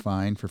running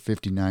fine for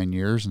 59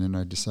 years and then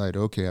I decide,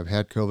 okay, I've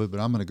had COVID, but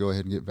I'm going to go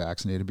ahead and get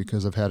vaccinated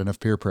because I've had enough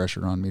peer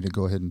pressure on me to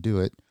go ahead and do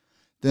it.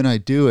 Then I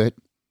do it,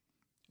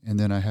 and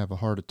then I have a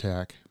heart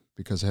attack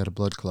because I had a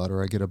blood clot,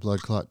 or I get a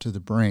blood clot to the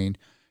brain.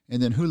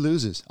 And then who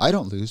loses? I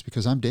don't lose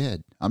because I'm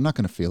dead. I'm not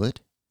going to feel it.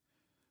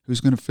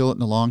 Who's going to feel it in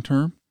the long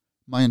term?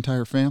 My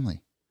entire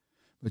family.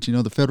 But you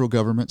know, the federal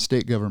government,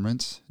 state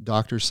governments,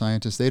 doctors,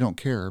 scientists, they don't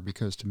care,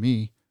 because to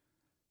me,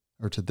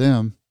 or to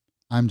them,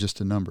 I'm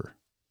just a number.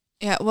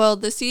 Yeah, well,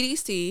 the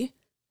CDC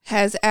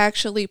has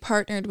actually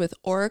partnered with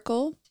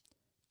Oracle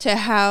to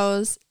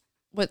house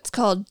what's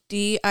called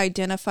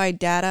de-identified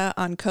data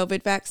on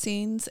COVID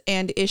vaccines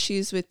and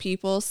issues with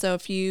people. So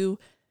if you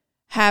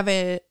have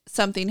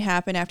something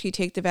happen after you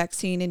take the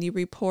vaccine and you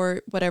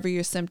report whatever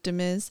your symptom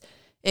is,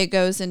 it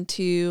goes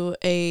into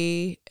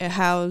a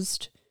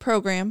housed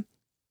program.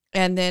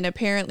 And then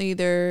apparently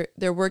they're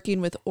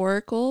working with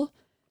Oracle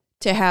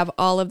to have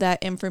all of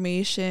that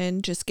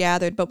information just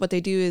gathered. But what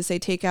they do is they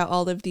take out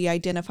all of the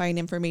identifying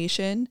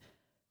information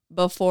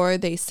before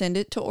they send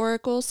it to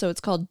Oracle. So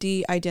it's called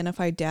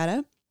de-identified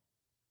data.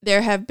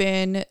 There have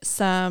been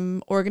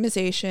some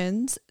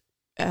organizations,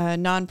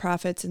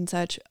 nonprofits and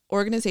such,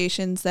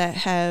 organizations that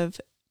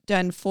have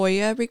done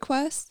FOIA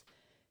requests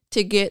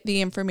to get the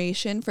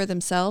information for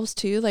themselves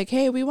too. Like,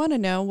 hey, we want to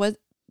know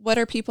what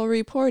are people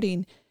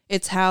reporting?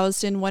 It's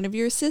housed in one of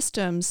your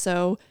systems.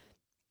 So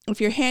if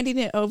you're handing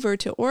it over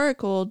to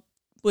Oracle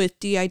with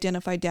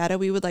de-identified data,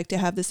 we would like to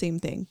have the same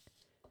thing.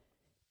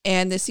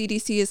 And the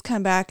CDC has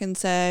come back and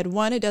said,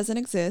 one, it doesn't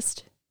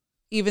exist,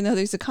 even though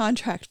there's a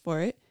contract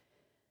for it.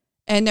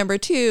 And number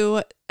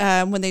two,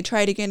 when they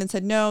tried again and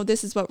said, no,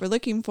 this is what we're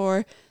looking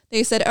for,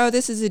 they said, oh,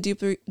 this is a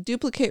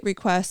duplicate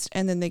request,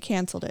 and then they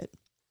canceled it.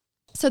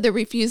 So they're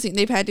refusing.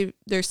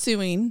 They're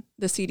suing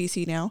the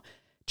CDC now,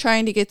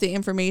 trying to get the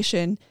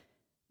information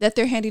that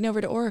they're handing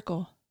over to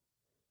Oracle.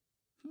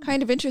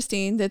 kind of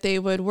interesting that they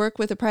would work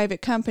with a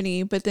private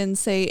company, but then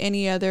say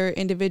any other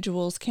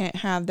individuals can't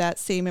have that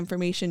same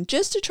information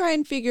just to try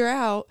and figure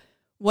out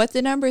what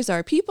the numbers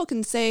are. People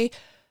can say,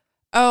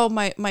 oh,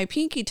 my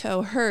pinky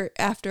toe hurt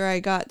after I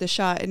got the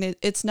shot, and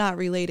it's not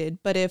related.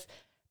 But if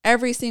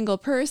every single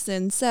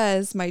person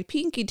says my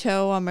pinky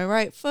toe on my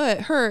right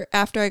foot hurt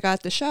after I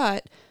got the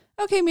shot,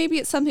 okay, maybe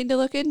it's something to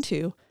look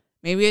into.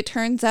 Maybe it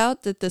turns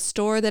out that the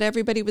store that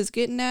everybody was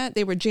getting at,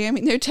 they were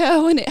jamming their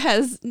toe and it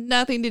has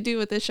nothing to do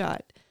with the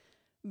shot.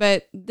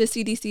 But the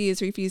CDC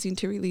is refusing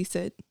to release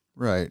it.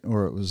 Right.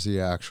 Or it was the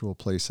actual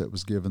place that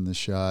was given the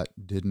shot,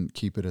 didn't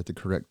keep it at the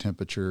correct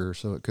temperature,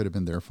 so it could have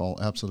been their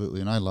fault.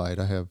 Absolutely. And I lied.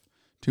 I have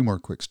 2 more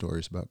quick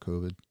stories about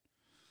COVID.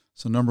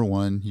 So number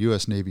 1,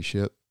 U.S. Navy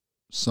ship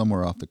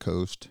somewhere off the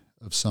coast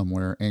of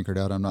somewhere anchored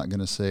out. I'm not going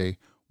to say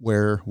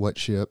where, what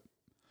ship,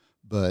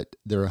 but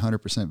they're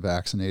 100%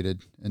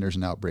 vaccinated and there's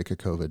an outbreak of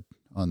COVID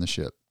on the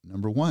ship.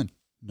 Number 1.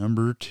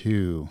 Number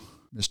 2,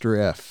 Mr.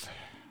 F.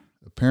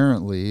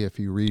 Apparently, if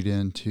you read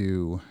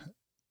into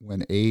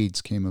when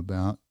AIDS came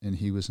about and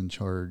he was in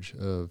charge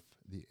of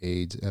the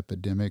AIDS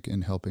epidemic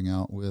and helping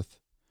out with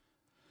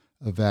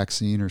a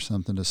vaccine or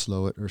something to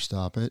slow it or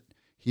stop it,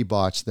 he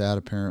botched that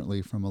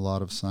apparently from a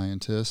lot of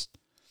scientists.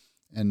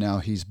 And now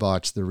he's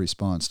botched the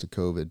response to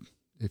COVID.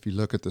 If you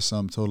look at the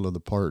sum total of the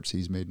parts,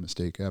 he's made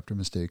mistake after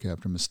mistake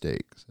after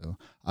mistake. So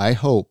I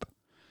hope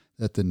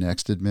that the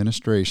next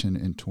administration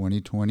in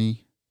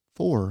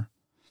 2024,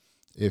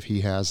 if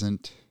he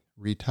hasn't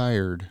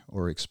retired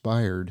or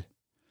expired,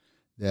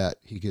 that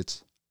he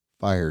gets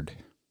fired.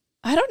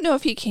 I don't know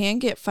if he can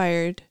get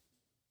fired.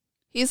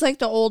 He's like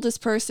the oldest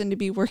person to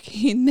be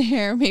working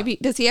there. Maybe,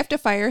 does he have to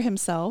fire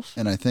himself?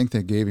 And I think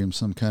they gave him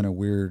some kind of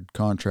weird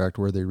contract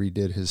where they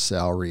redid his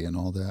salary and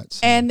all that. So.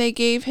 And they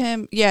gave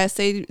him, yes,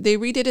 they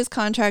redid his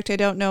contract. I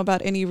don't know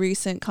about any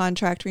recent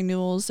contract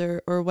renewals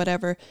or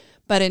whatever.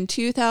 But in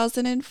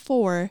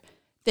 2004,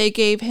 they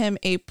gave him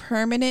a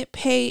permanent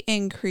pay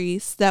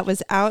increase that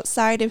was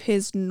outside of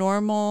his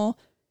normal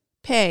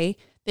pay.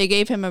 They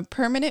gave him a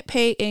permanent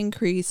pay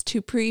increase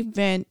to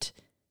prevent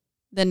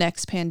the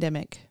next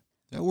pandemic.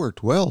 That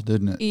worked well,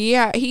 didn't it?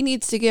 Yeah, he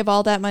needs to give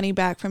all that money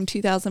back from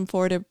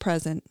 2004 to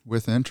present.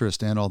 With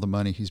interest and all the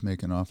money he's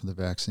making off of the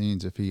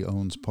vaccines, if he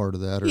owns part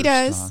of that or he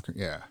does. Stock.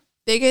 Yeah.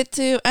 They get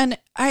to, and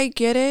I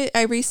get it.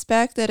 I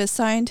respect that a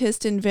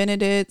scientist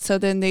invented it, so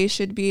then they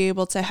should be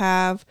able to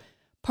have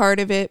part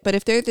of it. But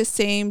if they're the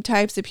same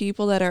types of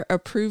people that are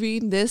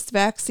approving this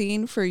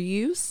vaccine for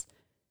use,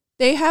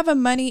 they have a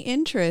money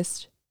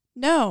interest.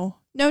 No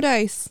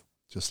dice.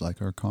 Just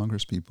like our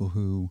Congress people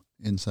who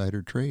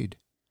insider trade.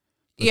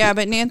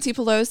 But Nancy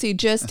Pelosi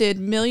just did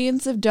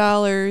millions of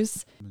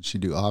dollars. Did she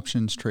do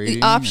options trading?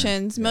 The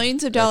options,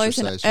 millions of dollars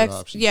in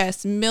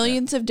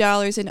millions Yeah. of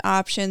dollars in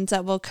options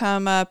that will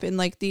come up in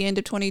like the end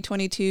of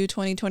 2022,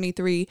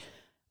 2023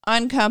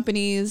 on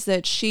companies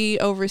that she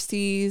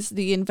oversees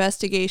the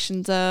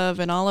investigations of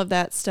and all of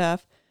that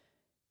stuff.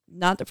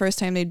 Not the first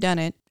time they've done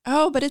it.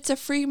 Oh, but it's a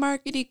free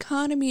market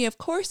economy. Of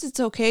course it's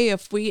okay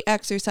if we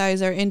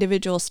exercise our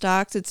individual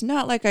stocks. It's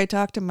not like I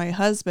talk to my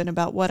husband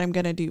about what I'm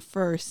going to do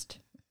first.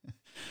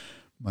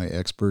 My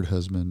expert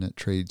husband that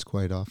trades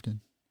quite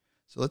often.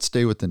 So let's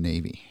stay with the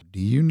Navy.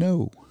 Do you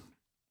know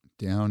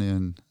down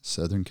in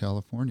Southern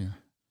California,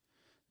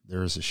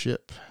 there is a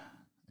ship,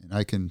 and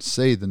I can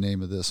say the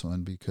name of this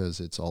one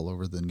because it's all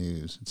over the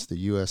news. It's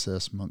the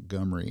USS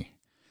Montgomery.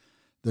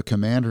 The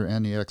commander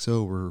and the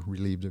XO were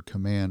relieved of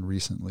command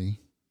recently.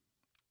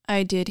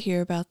 I did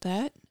hear about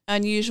that.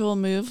 Unusual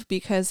move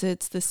because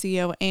it's the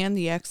CO and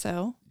the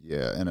XO.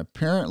 Yeah, and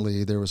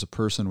apparently there was a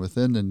person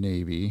within the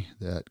Navy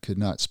that could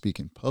not speak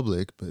in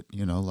public, but,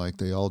 like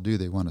they all do,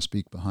 they want to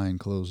speak behind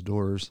closed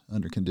doors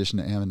under condition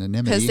of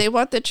anonymity. Because they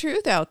want the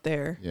truth out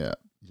there. Yeah,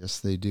 yes,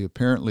 they do.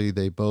 Apparently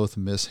they both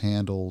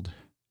mishandled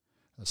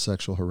a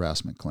sexual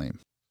harassment claim.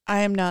 I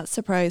am not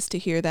surprised to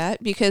hear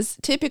that because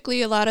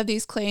typically a lot of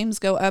these claims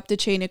go up the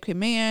chain of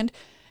command,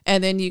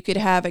 and then you could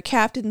have a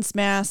captain's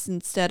mast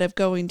instead of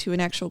going to an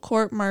actual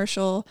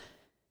court-martial.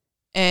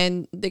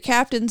 And the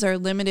captains are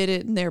limited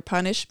in their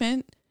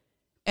punishment.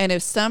 And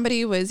if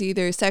somebody was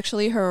either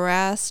sexually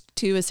harassed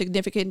to a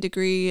significant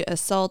degree,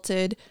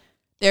 assaulted,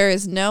 there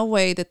is no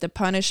way that the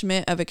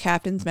punishment of a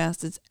captain's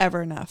mast is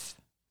ever enough.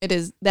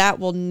 That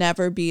will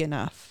never be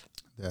enough.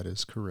 That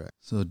is correct.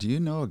 So do you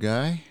know a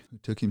guy who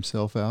took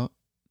himself out?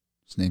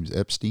 His name's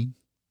Epstein.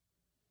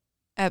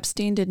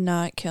 Epstein did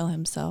not kill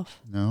himself.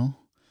 No?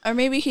 Or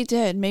maybe he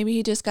did. Maybe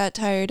he just got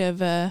tired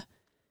of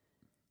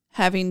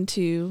having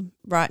to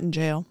rot in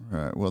jail.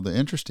 Right. Well, the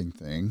interesting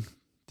thing,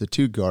 the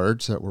 2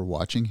 guards that were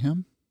watching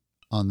him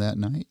on that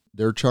night,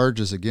 their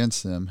charges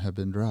against them have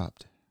been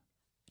dropped.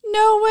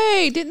 No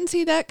way. Didn't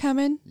see that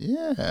coming.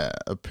 Yeah.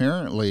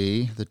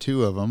 Apparently, the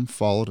 2 of them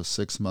followed a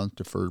 6-month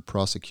deferred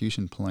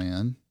prosecution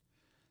plan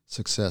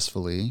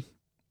successfully.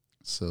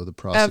 So the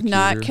prosecutor... Of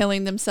not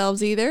killing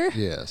themselves either?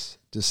 Yes.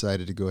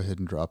 Decided to go ahead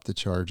and drop the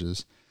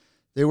charges.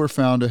 They were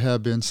found to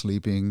have been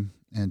sleeping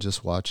and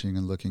just watching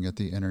and looking at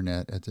the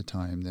internet at the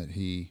time that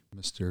he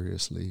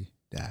mysteriously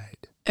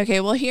died. Okay,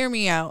 well, hear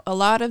me out. A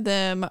lot of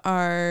them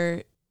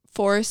are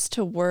forced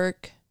to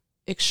work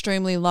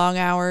extremely long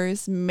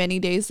hours, many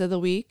days of the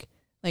week,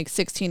 like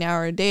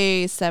 16-hour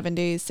days, 7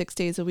 days, 6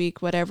 days a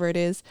week, whatever it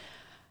is.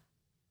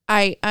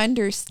 I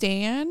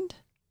understand.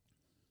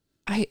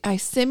 I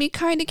semi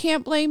kind of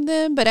can't blame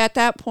them, but at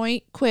that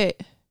point,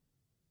 quit.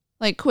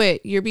 Like,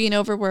 quit. You're being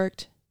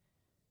overworked.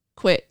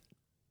 Quit.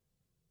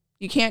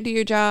 You can't do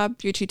your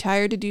job. You're too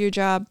tired to do your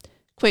job.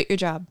 Quit your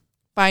job.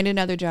 Find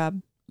another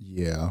job.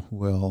 Yeah,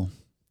 well,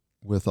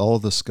 with all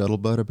the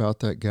scuttlebutt about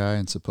that guy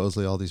and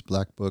supposedly all these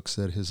black books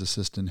that his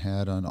assistant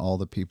had on all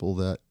the people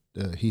that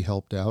he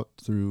helped out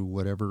through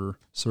whatever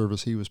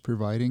service he was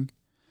providing,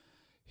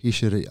 he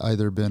should have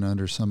either been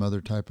under some other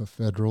type of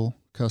federal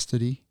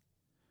custody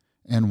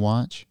and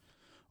watch,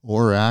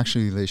 or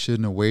actually they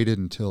shouldn't have waited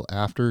until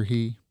after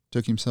he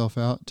took himself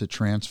out to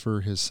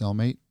transfer his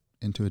cellmate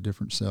into a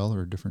different cell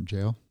or a different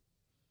jail.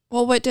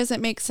 Well, what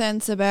doesn't make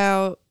sense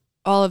about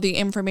all of the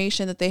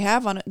information that they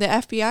have on it? The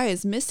FBI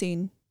is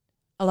missing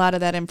a lot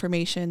of that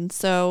information.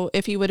 So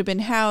if he would have been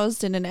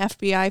housed in an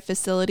FBI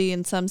facility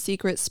in some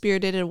secret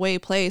spirited away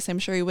place, I'm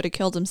sure he would have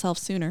killed himself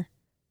sooner.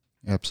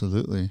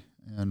 Absolutely.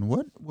 And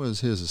what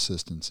was his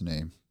assistant's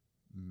name?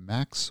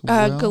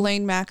 Maxwell?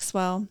 Ghislaine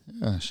Maxwell.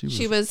 Yeah,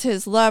 she was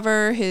his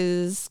lover,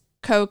 his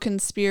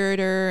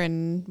co-conspirator,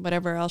 and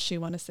whatever else you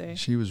want to say.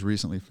 She was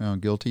recently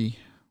found guilty.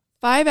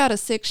 5 out of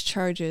 6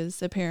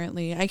 charges,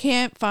 apparently. I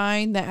can't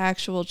find the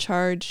actual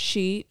charge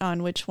sheet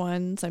on which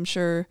ones. I'm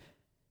sure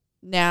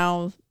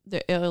now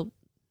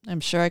I'm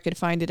sure I could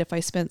find it if I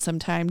spent some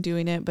time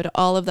doing it, but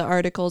all of the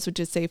articles would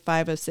just say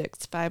 5 of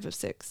 6, 5 of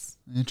 6.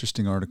 An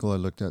interesting article I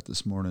looked at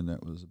this morning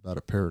that was about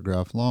a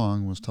paragraph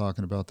long was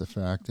talking about the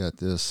fact that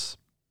this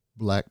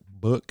black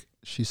book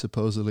she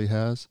supposedly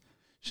has,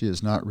 she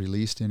has not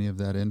released any of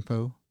that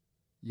info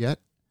yet,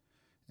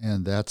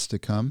 and that's to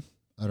come.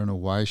 I don't know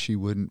why she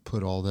wouldn't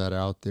put all that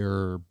out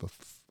there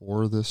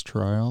before this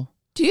trial.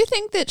 Do you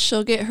think that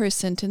she'll get her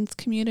sentence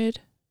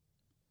commuted?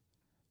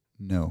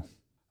 No.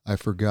 I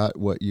forgot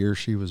what year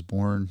she was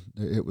born.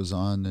 It was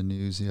on the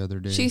news the other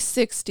day. She's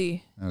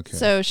 60. Okay.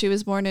 So she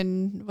was born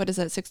in,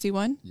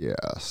 61?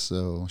 Yeah,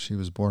 so she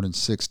was born in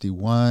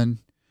 61,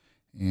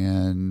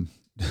 and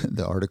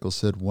the article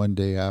said one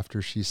day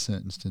after she's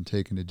sentenced and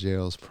taken to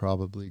jail is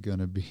probably going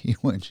to be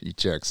when she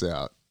checks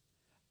out.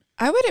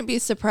 I wouldn't be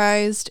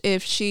surprised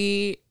if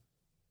she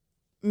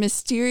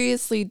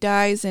mysteriously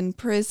dies in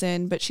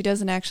prison, but she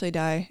doesn't actually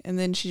die, and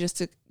then she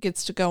just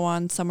gets to go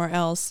on somewhere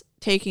else,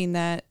 taking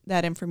that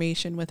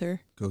information with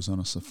her. Goes on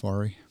a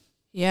safari.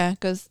 Yeah,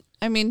 because,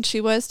 I mean, she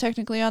was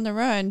technically on the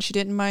run. She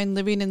didn't mind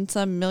living in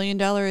some $1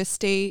 million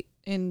estate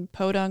in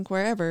Podunk,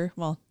 wherever.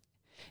 Well,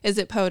 is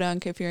it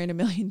Podunk if you're in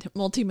a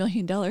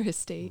multi-million-dollar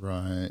estate?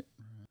 Right.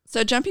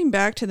 So jumping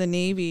back to the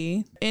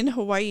Navy, in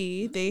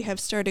Hawaii, they have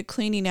started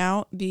cleaning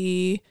out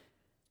the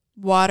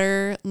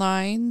water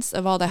lines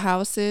of all the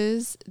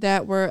houses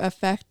that were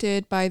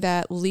affected by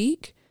that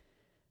leak.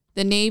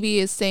 The Navy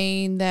is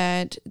saying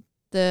that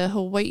the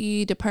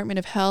Hawaii Department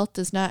of Health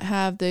does not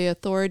have the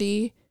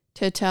authority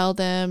to tell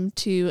them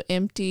to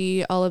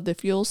empty all of the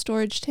fuel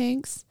storage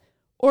tanks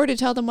or to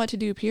tell them what to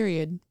do,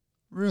 period.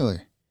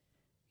 Really?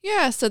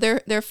 Yeah, so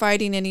they're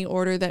fighting any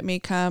order that may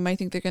come. I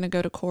think they're going to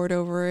go to court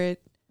over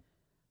it.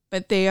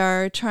 But they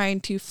are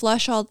trying to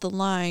flush all the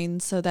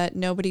lines so that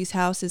nobody's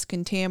house is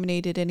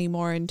contaminated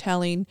anymore, and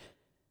telling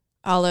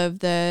all of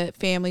the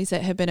families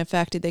that have been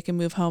affected they can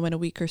move home in a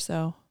week or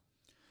so.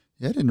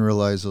 Yeah, I didn't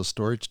realize those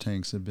storage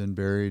tanks have been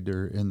buried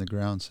or in the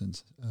ground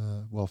since,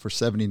 for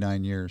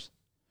 79 years.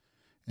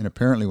 And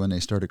apparently when they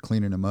started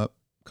cleaning them up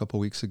a couple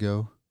weeks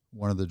ago,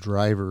 one of the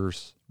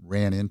drivers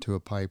ran into a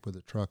pipe with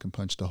a truck and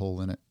punched a hole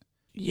in it.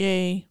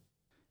 Yay.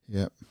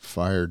 Yep,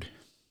 fired.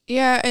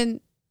 Yeah, and,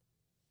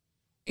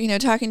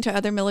 talking to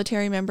other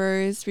military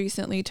members,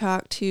 recently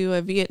talked to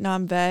a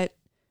Vietnam vet,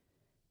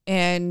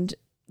 and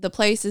the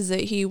places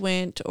that he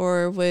went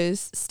or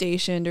was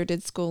stationed or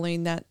did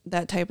schooling,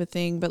 that type of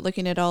thing, but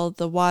looking at all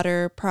the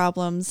water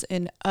problems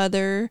in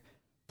other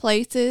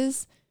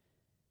places,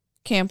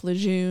 Camp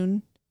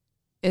Lejeune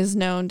is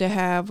known to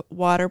have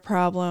water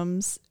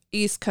problems.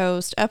 East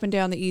Coast, up and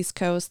down the East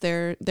Coast,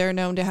 they're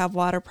known to have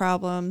water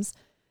problems.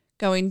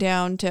 Going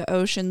down to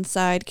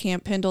Oceanside,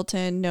 Camp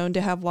Pendleton, known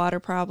to have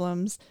water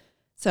problems.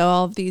 So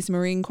all of these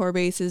Marine Corps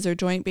bases or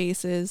joint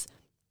bases,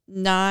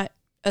 not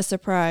a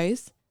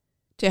surprise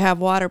to have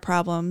water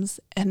problems,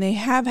 and they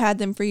have had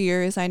them for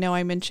years. I know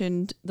I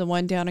mentioned the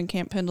one down in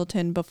Camp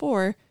Pendleton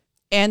before,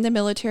 and the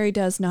military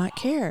does not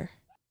care.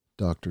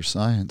 Dr.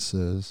 Science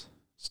says,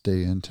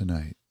 stay in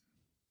tonight.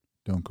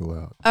 Don't go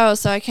out. Oh,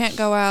 so I can't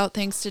go out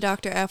thanks to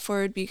Dr. F.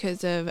 Word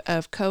because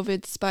of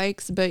COVID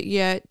spikes, but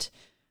yet,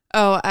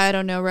 I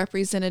don't know,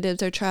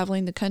 representatives are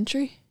traveling the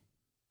country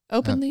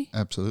openly?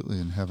 Absolutely,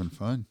 and having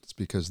fun. It's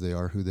because they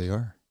are who they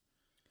are.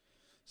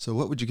 So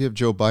what would you give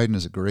Joe Biden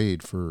as a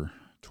grade for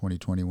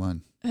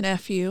 2021? An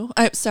FU.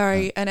 I'm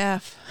sorry, an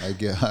F.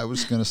 I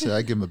was going to say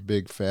I give him a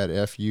big fat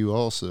FU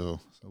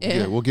also. So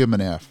Yeah. we'll give him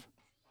an F.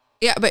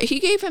 Yeah, but he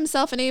gave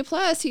himself an A+.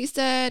 He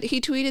said, he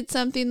tweeted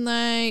something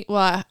like,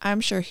 well, I'm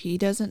sure he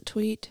doesn't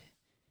tweet,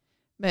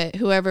 but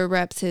whoever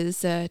reps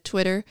his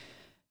Twitter,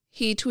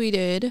 they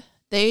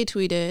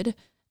tweeted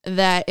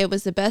that it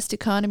was the best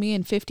economy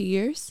in 50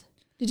 years.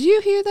 Did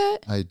you hear that?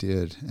 I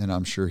did, and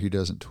I'm sure he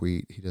doesn't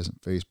tweet. He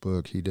doesn't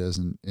Facebook. He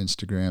doesn't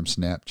Instagram,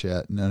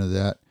 Snapchat, none of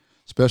that.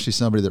 Especially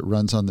somebody that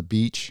runs on the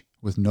beach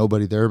with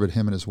nobody there but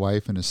him and his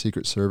wife and his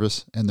Secret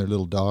Service and their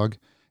little dog,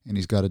 and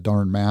he's got a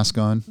darn mask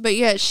on. But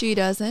yet she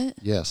doesn't.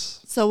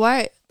 Yes. So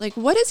why, like,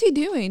 what is he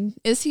doing?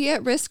 Is he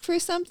at risk for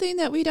something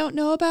that we don't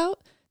know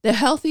about? The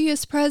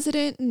healthiest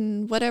president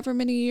in whatever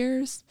many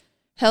years?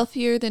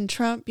 Healthier than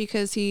Trump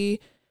because he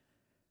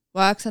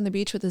walks on the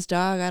beach with his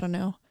dog? I don't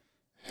know.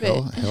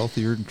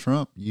 Healthier than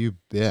Trump, you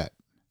bet.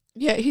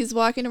 Yeah, he's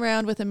walking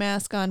around with a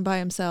mask on by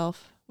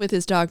himself with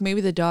his dog.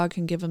 Maybe the dog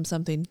can give him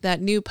something. That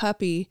new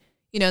puppy,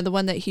 the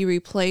one that he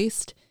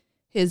replaced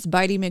his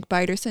Bitey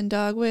McBiterson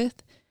dog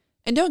with.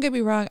 And don't get me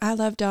wrong, I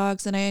love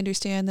dogs and I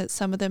understand that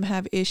some of them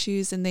have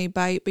issues and they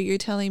bite, but you're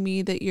telling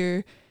me that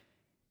you're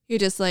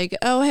just like,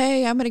 oh,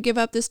 hey, I'm going to give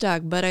up this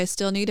dog, but I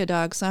still need a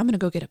dog, so I'm going to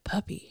go get a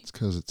puppy. It's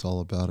because it's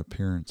all about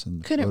appearance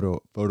and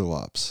photo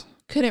ops.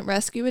 Couldn't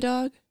rescue a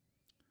dog?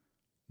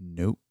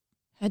 Nope.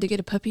 Had to get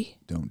a puppy?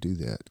 Don't do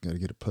that. Got to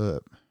get a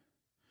pup.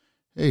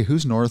 Hey,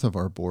 who's north of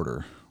our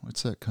border?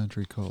 What's that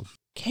country called?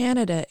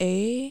 Canada,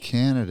 eh?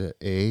 Canada,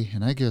 eh?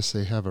 And I guess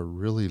they have a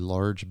really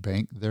large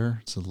bank there.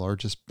 It's the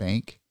largest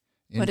bank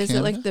in Canada. What is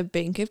it, like the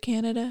Bank of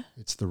Canada?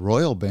 It's the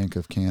Royal Bank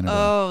of Canada.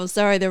 Oh,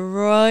 sorry, the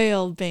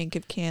Royal Bank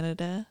of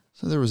Canada.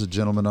 So there was a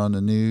gentleman on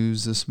the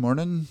news this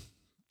morning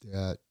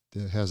that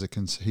has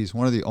he's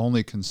one of the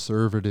only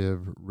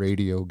conservative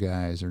radio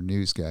guys or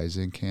news guys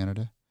in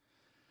Canada.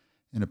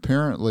 And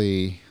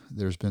apparently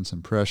there's been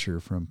some pressure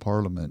from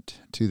Parliament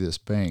to this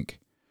bank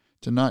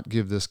to not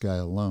give this guy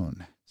a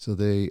loan. So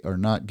they are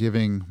not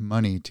giving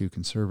money to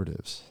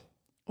conservatives.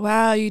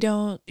 Wow, you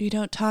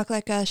don't talk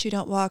like us, you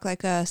don't walk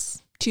like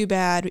us. Too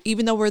bad.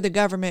 Even though we're the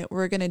government,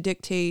 we're going to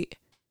dictate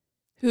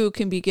who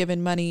can be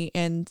given money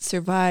and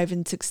survive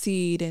and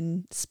succeed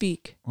and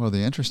speak. Well,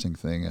 the interesting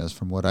thing is,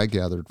 from what I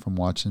gathered from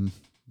watching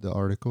the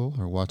article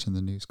or watching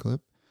the news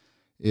clip,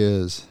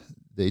 is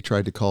they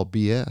tried to call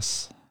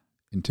BS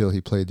until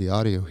he played the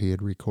audio he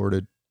had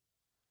recorded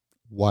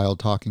while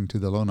talking to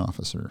the loan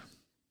officer.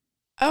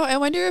 Oh, I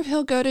wonder if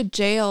he'll go to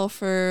jail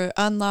for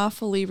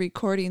unlawfully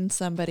recording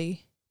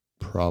somebody.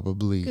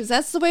 Probably. Because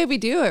that's the way we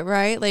do it,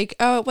 right? Like,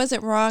 oh, it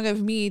wasn't wrong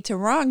of me to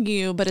wrong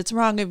you, but it's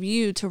wrong of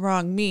you to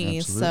wrong me.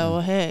 Absolutely. So,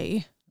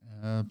 hey.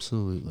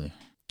 Absolutely.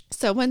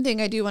 So one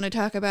thing I do want to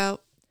talk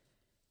about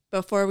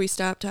before we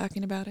stop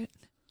talking about it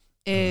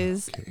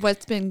is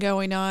what's been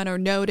going on, or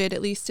noted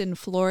at least in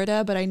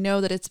Florida, but I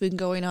know that it's been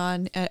going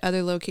on at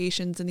other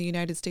locations in the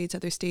United States,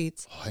 other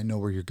states. Oh, I know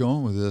where you're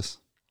going with this.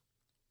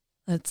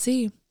 Let's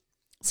see.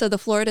 So the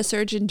Florida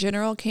Surgeon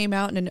General came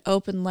out in an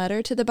open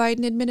letter to the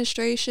Biden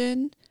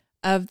administration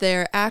of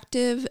their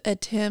active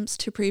attempts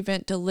to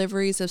prevent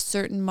deliveries of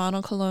certain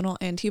monoclonal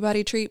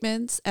antibody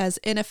treatments as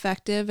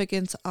ineffective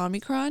against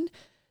Omicron.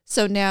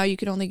 So now you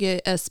can only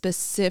get a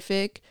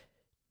specific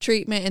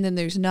treatment, and then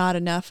there's not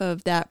enough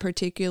of that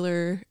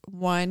particular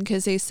one,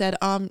 because they said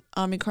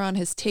Omicron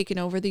has taken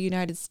over the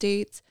United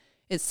States.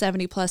 It's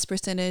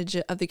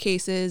 70+% of the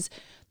cases.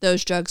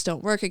 Those drugs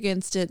don't work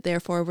against it.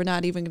 Therefore, we're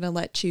not even going to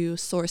let you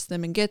source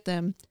them and get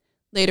them.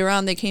 Later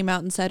on, they came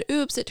out and said,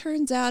 oops, it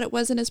turns out it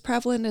wasn't as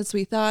prevalent as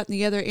we thought, and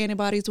the other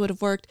antibodies would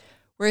have worked.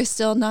 We're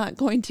still not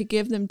going to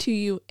give them to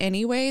you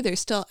anyway. They're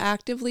still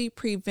actively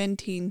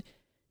preventing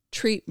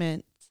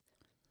treatment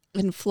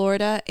in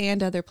Florida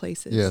and other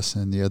places. Yes,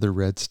 and the other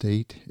red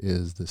state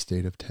is the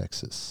state of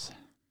Texas.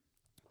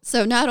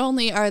 So not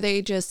only are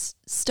they just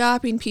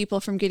stopping people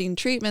from getting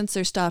treatments,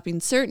 they're stopping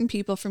certain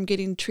people from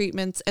getting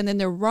treatments, and then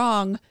they're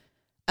wrong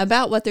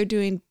about what they're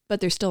doing, but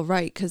they're still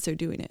right because they're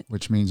doing it.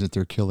 Which means that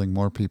they're killing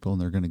more people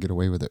and they're going to get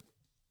away with it.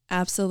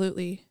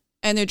 Absolutely.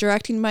 And they're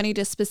directing money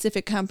to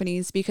specific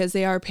companies because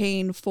they are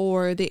paying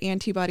for the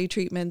antibody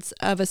treatments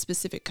of a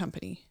specific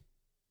company.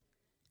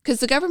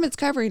 Because the government's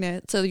covering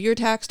it, so your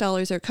tax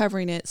dollars are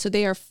covering it. So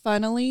they are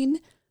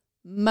funneling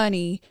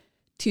money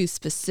to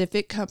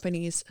specific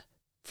companies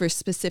for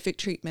specific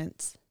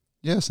treatments.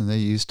 Yes, and they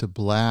used to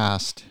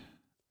blast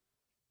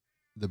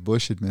the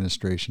Bush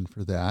administration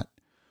for that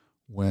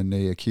when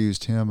they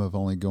accused him of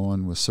only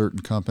going with certain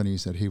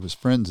companies that he was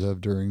friends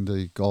of during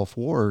the Gulf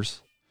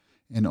Wars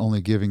and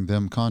only giving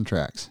them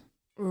contracts.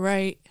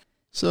 Right.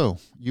 So,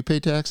 you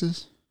pay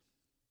taxes?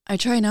 I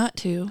try not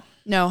to.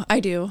 No, I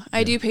do.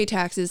 I do pay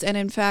taxes. And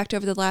in fact,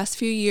 over the last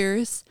few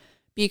years,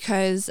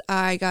 because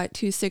I got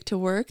too sick to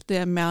work,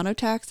 the amount of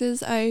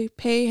taxes I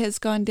pay has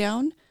gone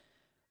down,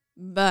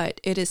 but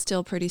it is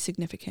still pretty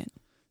significant.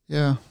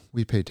 Yeah,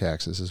 we pay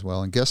taxes as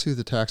well. And guess who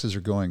the taxes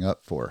are going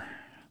up for?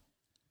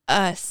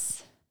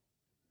 Us.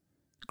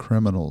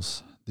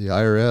 Criminals. The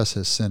IRS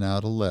has sent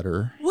out a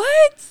letter.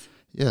 What?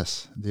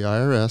 Yes, the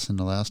IRS in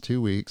the last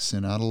 2 weeks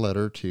sent out a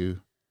letter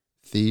to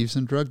thieves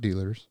and drug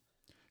dealers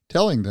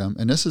telling them,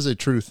 and this is a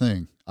true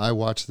thing, I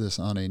watched this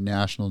on a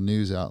national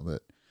news outlet,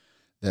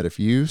 that if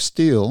you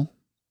steal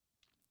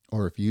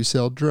or if you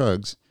sell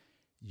drugs,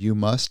 you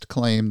must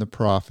claim the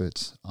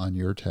profits on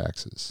your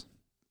taxes.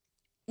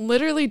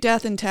 Literally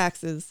death and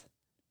taxes.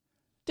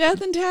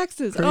 Death and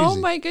taxes. Crazy. Oh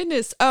my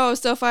goodness. Oh,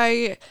 so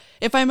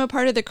if I'm a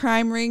part of the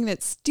crime ring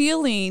that's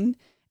stealing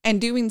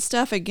and doing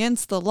stuff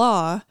against the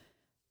law,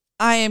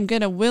 I am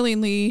going to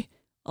willingly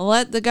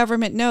let the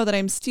government know that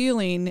I'm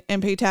stealing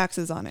and pay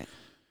taxes on it.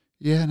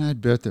 Yeah, and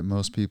I'd bet that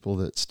most people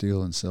that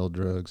steal and sell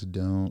drugs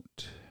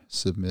don't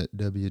submit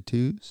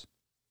W-2s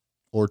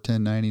or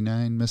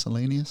 1099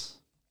 miscellaneous.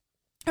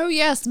 Oh,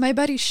 yes. My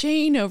buddy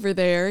Shane over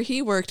there,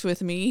 he worked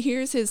with me.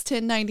 Here's his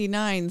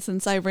 1099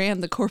 since I ran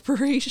the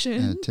corporation.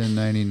 And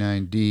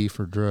 1099-D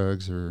for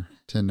drugs or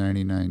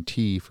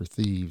 1099-T for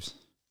thieves.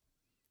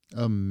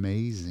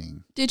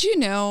 Amazing. Did you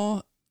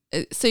know,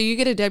 so you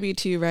get a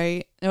W-2,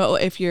 right? No,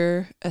 if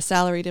you're a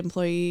salaried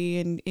employee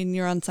and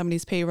you're on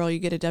somebody's payroll, you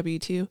get a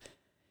W-2.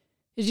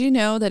 Did you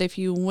know that if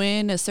you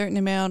win a certain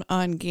amount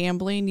on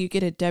gambling, you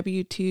get a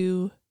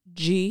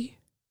W-2G?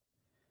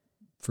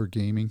 For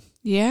gaming?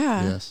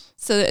 Yeah. Yes.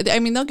 So, I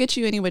mean, they'll get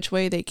you any which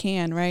way they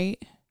can,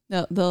 right?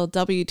 They'll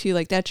W-2,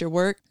 like that's your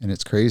work. And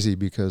it's crazy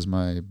because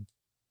my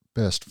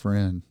best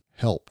friend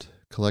helped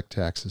collect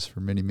taxes for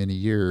many, many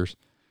years,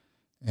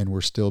 and we're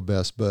still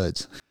best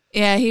buds.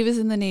 Yeah, he was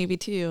in the Navy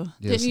too.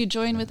 Yes, Didn't you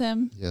join with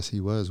him? Yes, he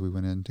was. We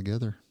went in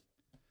together.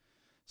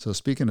 So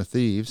speaking of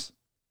thieves,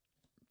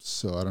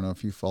 so I don't know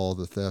if you follow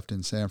the theft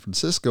in San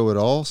Francisco at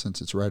all, since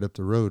it's right up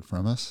the road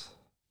from us.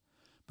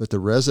 But the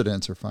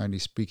residents are finally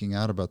speaking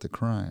out about the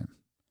crime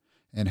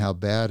and how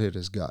bad it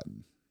has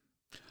gotten.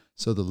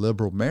 So the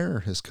liberal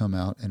mayor has come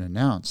out and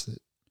announced that,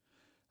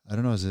 I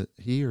don't know, is it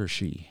he or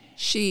she?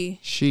 She.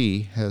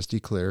 She has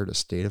declared a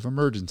state of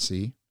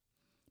emergency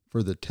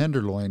for the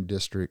Tenderloin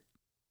district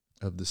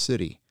of the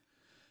city.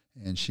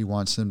 And she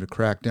wants them to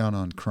crack down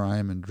on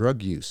crime and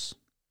drug use.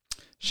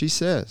 She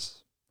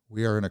says,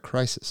 we are in a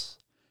crisis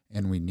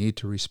and we need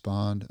to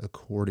respond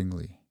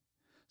accordingly.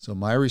 So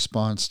my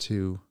response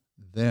to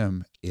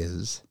them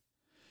is,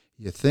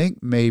 you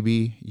think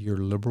maybe your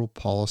liberal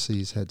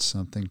policies had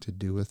something to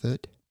do with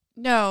it?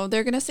 No,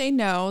 they're going to say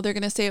no. They're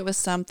going to say it was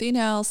something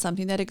else,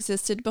 something that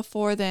existed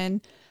before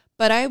then.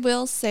 But I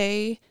will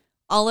say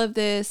all of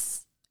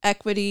this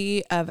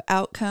equity of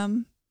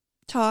outcome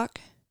talk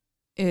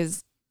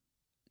is,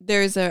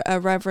 there's a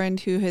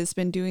reverend who has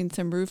been doing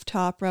some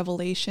rooftop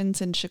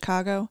revelations in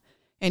Chicago,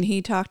 and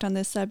he talked on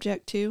this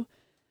subject too.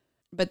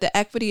 But the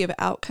equity of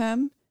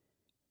outcome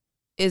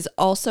is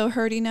also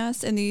hurting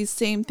us in these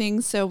same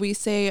things. So we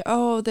say,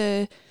 oh,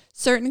 the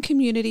certain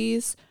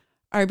communities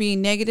are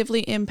being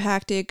negatively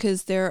impacted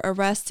because they're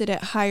arrested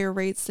at higher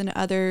rates than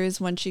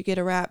others. Once you get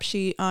a rap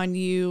sheet on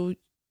you,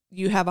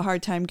 you have a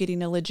hard time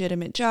getting a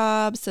legitimate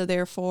job. So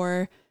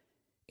therefore,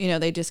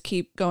 they just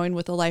keep going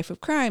with a life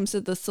of crime. So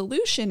the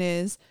solution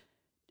is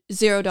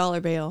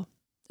 $0 bail.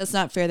 That's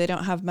not fair. They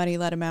don't have money,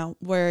 let them out.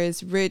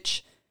 Whereas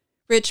rich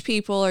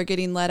people are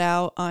getting let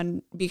out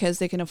on because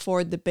they can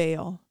afford the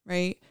bail,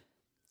 right?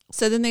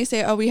 So then they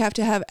say, oh, we have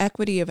to have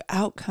equity of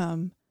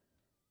outcome.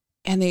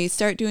 And they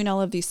start doing all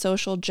of these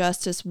social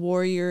justice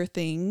warrior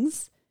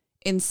things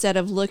instead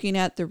of looking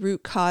at the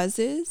root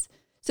causes.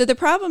 So the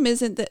problem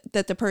isn't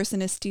that the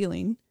person is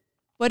stealing.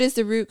 What is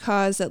the root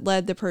cause that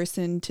led the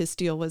person to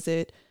steal? Was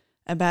it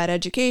a bad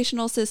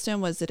educational system?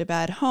 Was it a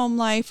bad home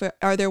life? Or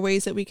are there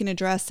ways that we can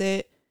address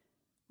it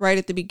right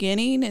at the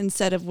beginning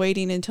instead of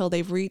waiting until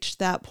they've reached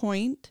that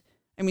point?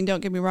 I mean, don't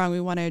get me wrong. We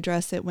want to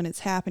address it when it's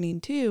happening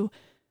too.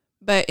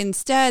 But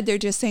instead, they're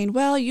just saying,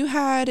 well, you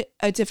had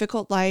a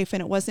difficult life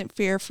and it wasn't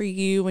fair for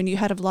you and you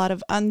had a lot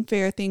of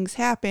unfair things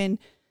happen.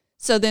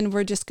 So then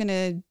we're just going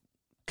to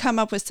come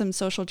up with some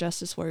social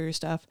justice warrior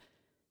stuff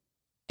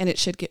and it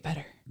should get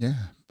better.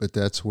 Yeah, but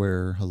that's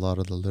where a lot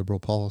of the liberal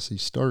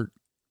policies start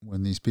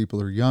when these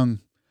people are young.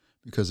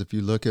 Because if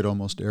you look at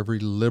almost every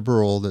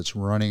liberal that's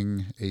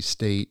running a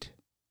state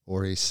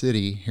or a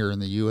city here in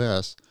the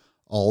U.S.,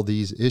 all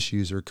these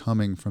issues are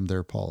coming from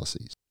their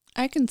policies.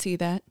 I can see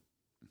that.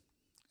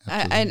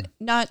 And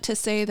not to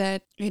say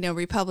that,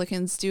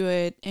 Republicans do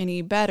it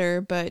any better,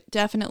 but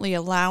definitely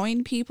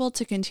allowing people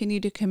to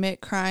continue to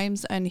commit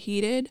crimes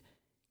unheeded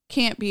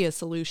can't be a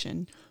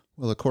solution.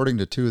 Well, according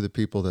to two of the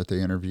people that they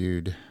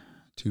interviewed,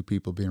 two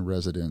people being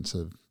residents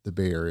of the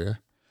Bay Area,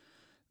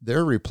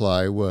 their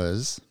reply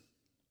was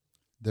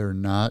they're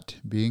not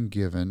being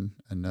given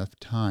enough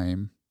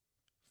time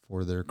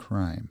for their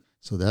crime.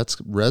 So that's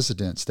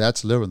residents,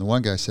 that's liberal. And the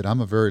one guy said,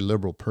 I'm a very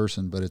liberal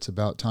person, but it's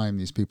about time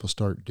these people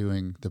start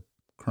doing the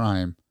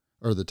crime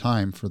or the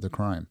time for the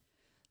crime.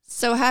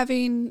 So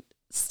having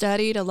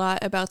studied a lot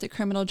about the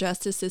criminal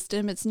justice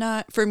system, it's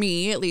not, for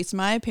me, at least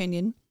my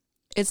opinion,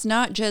 it's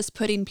not just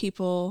putting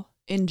people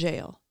in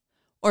jail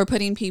or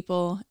putting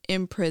people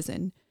in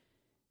prison,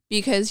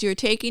 because you're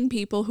taking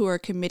people who are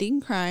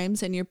committing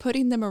crimes and you're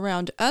putting them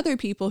around other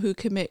people who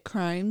commit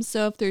crimes.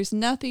 So if there's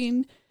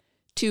nothing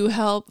to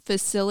help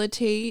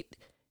facilitate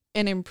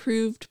an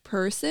improved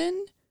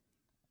person,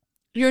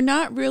 you're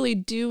not really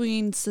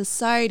doing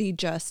society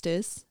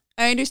justice.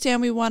 I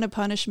understand we want a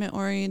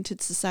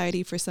punishment-oriented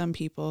society for some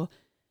people,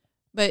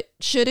 But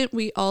shouldn't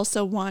we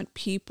also want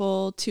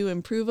people to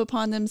improve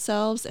upon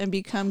themselves and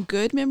become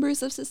good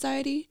members of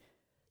society?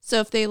 So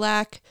if they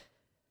lack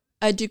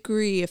a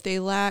degree, if they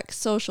lack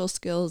social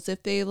skills,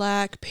 if they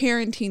lack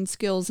parenting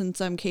skills in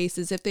some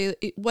cases,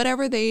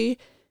 whatever they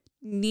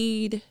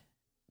need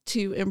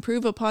to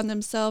improve upon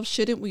themselves,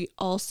 shouldn't we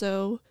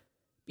also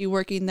be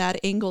working that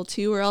angle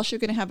too? Or else you're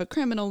going to have a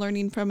criminal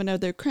learning from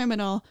another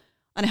criminal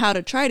on how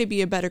to try to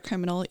be a better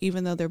criminal,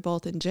 even though they're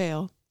both in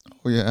jail.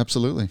 Oh yeah,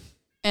 absolutely.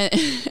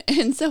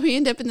 And so we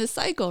end up in this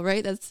cycle,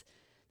 right? That's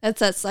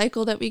that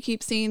cycle that we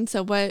keep seeing.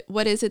 So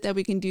what is it that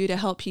we can do to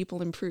help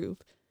people improve?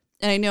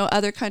 And I know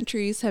other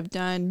countries have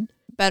done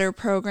better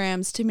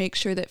programs to make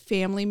sure that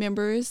family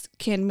members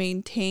can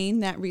maintain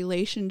that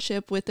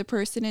relationship with the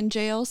person in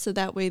jail, so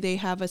that way they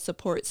have a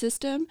support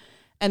system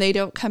and they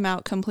don't come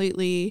out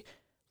completely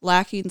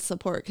lacking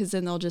support, because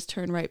then they'll just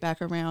turn right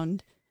back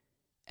around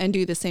and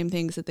do the same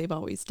things that they've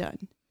always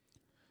done.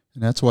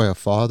 And that's why a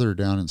father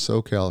down in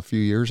SoCal a few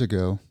years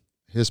ago,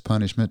 his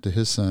punishment to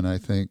his son, I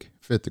think,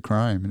 fit the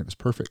crime, and it was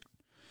perfect.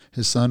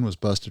 His son was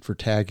busted for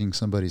tagging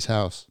somebody's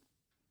house.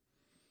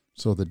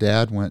 So the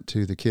dad went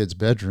to the kid's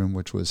bedroom,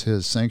 which was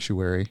his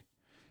sanctuary,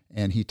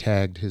 and he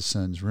tagged his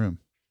son's room.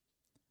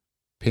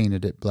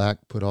 Painted it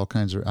black, put all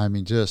kinds of,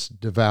 just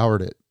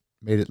devoured it,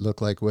 made it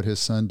look like what his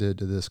son did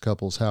to this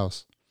couple's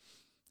house.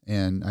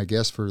 And I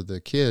guess for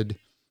the kid,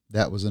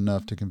 that was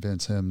enough to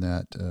convince him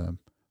that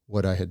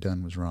what I had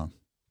done was wrong.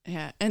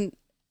 Yeah, and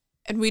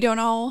we don't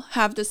all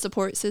have the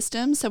support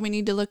system, so we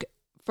need to look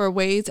for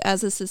ways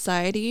as a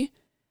society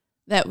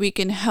that we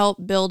can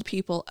help build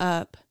people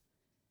up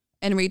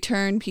and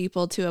return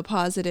people to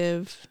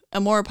a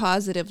more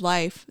positive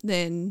life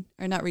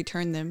or not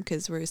return them,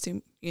 because we're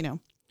assuming,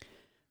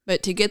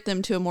 but to get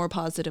them to a more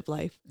positive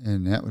life.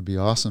 And that would be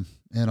awesome.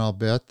 And I'll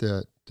bet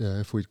that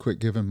if we'd quit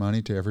giving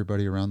money to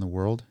everybody around the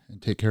world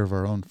and take care of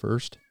our own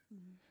first,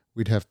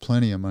 we'd have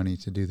plenty of money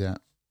to do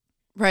that.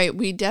 Right.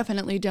 We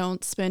definitely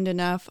don't spend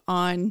enough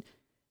on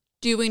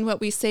doing what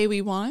we say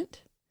we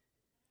want,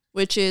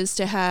 which is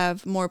to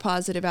have more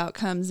positive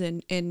outcomes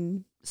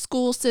in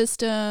school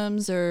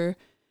systems, or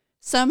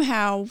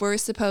somehow we're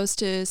supposed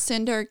to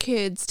send our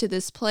kids to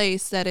this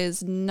place that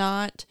is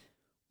not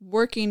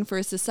working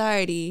for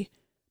society,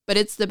 but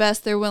it's the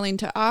best they're willing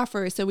to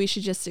offer, so we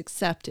should just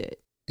accept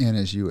it. And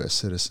as U.S.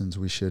 citizens,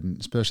 we shouldn't,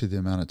 especially the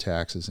amount of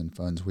taxes and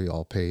funds we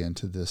all pay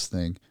into this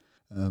thing.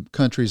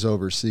 Countries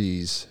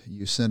overseas,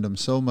 you send them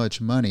so much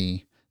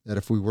money that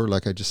if we were,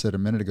 like I just said a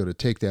minute ago, to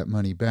take that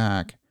money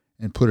back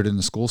and put it in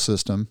the school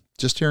system,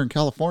 just here in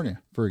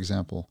California, for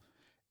example,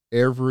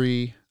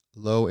 every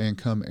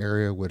low-income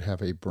area would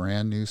have a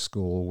brand new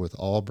school with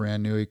all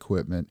brand new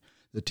equipment.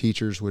 The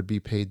teachers would be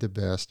paid the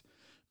best,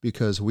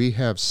 because we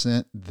have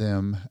sent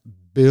them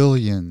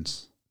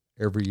billions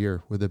every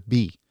year with a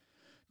B.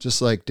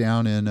 Just like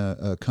down in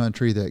a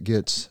country that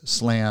gets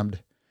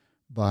slammed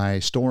by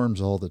storms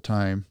all the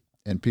time,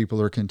 and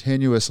people are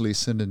continuously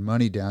sending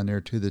money down there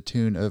to the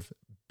tune of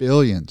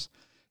billions.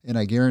 And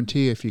I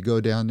guarantee if you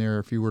go down there,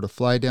 if you were to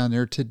fly down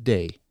there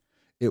today,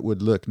 it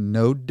would look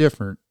no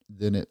different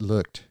than it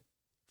looked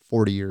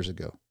 40 years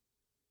ago.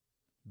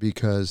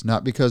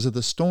 Not because of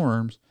the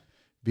storms,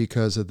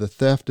 because of the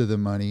theft of the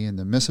money and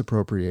the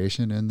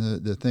misappropriation and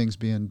the things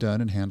being done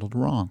and handled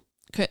wrong.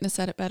 Couldn't have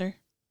said it better.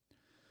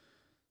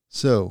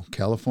 So,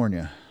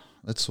 California,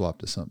 let's swap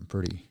to something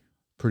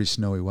pretty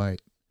snowy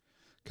white.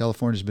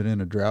 California's been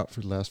in a drought for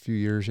the last few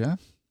years, yeah?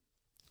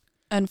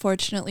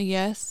 Unfortunately,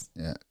 yes.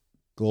 Yeah.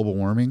 Global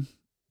warming.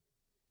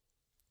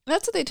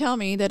 That's what they tell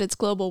me, that it's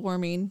global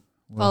warming,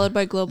 followed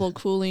by global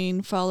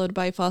cooling, followed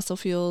by fossil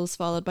fuels,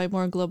 followed by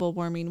more global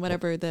warming,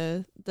 whatever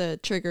the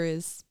trigger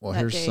is. Well,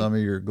 here's some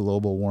of your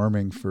global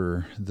warming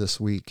for this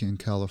week in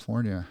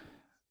California.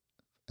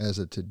 As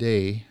of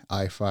today,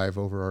 I-5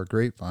 over our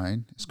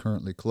Grapevine is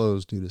currently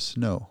closed due to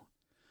snow.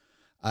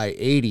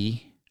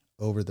 I-80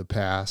 over the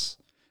pass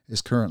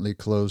is currently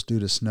closed due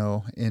to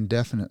snow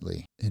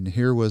indefinitely. And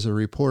here was a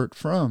report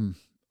from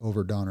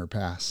over Donner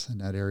Pass in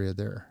that area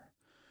there.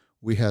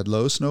 We had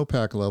low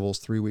snowpack levels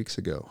 3 weeks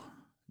ago.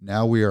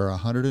 Now we are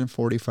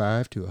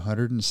 145 to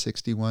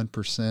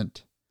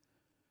 161%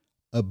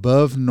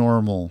 above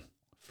normal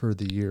for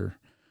the year.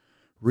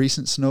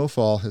 Recent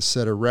snowfall has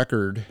set a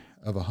record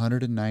of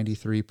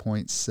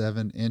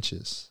 193.7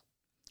 inches,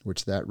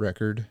 which that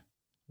record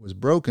was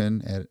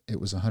broken it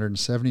was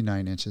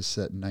 179 inches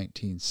set in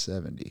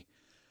 1970.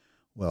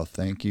 Well,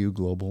 thank you,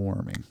 global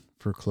warming,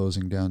 for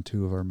closing down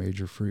 2 of our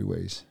major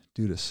freeways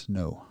due to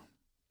snow.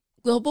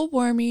 Global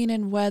warming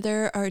and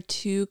weather are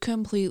 2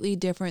 completely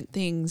different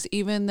things.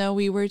 Even though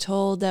we were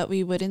told that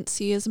we wouldn't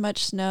see as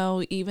much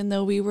snow, even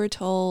though we were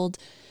told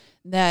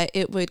that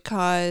it would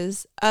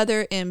cause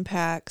other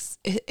impacts,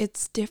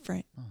 it's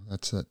different. Oh,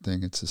 that's that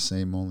thing. It's the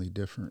same, only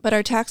different. But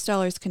our tax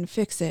dollars can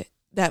fix it.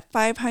 That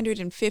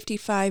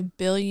 $555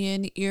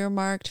 billion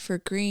earmarked for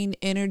green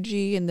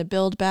energy and the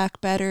Build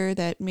Back Better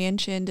that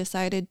Manchin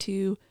decided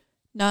to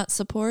not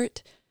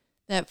support,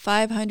 that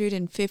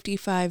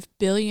 $555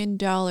 billion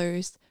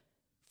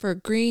for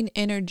green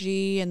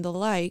energy and the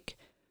like,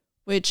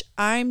 which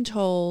I'm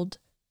told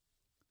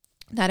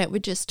that it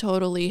would just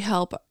totally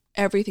help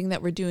everything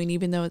that we're doing,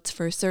 even though it's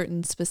for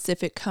certain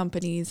specific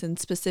companies and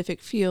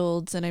specific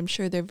fields. And I'm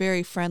sure they're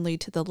very friendly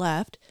to the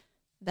left.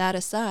 That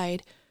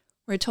aside,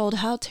 we're told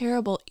how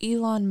terrible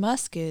Elon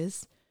Musk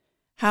is,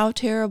 how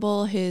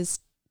terrible his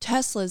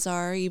Teslas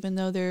are, even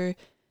though they're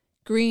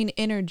green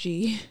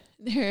energy.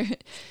 They're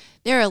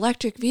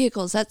electric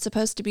vehicles. That's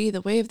supposed to be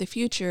the way of the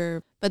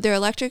future. But they're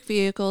electric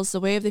vehicles, the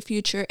way of the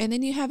future. And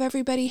then you have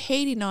everybody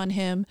hating on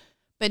him.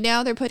 But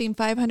now they're putting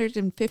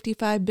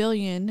 $555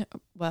 billion,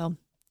 well,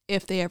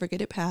 if they ever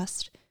get it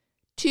passed,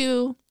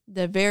 to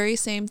the very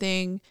same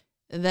thing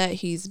that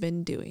he's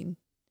been doing.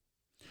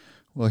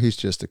 Well, he's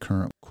just the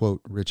current,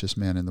 quote, richest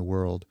man in the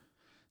world.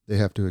 They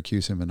have to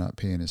accuse him of not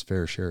paying his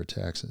fair share of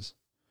taxes.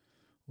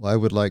 Well, I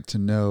would like to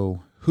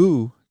know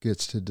who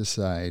gets to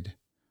decide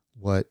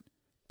what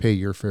pay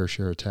your fair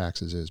share of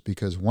taxes is,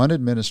 because one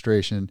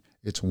administration,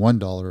 it's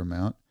 $1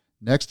 amount.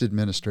 Next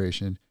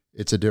administration,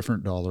 it's a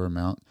different dollar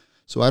amount.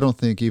 So I don't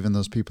think even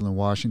those people in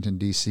Washington,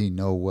 D.C.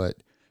 know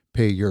what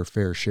pay your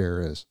fair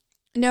share is.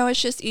 No,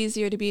 it's just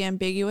easier to be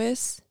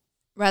ambiguous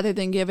rather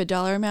than give a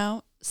dollar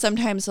amount.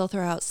 Sometimes they'll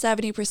throw out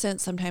 70%,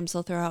 sometimes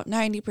they'll throw out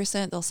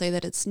 90%. They'll say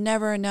that it's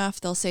never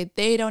enough. They'll say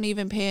they don't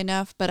even pay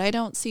enough, but I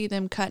don't see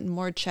them cutting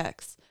more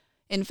checks.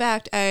 In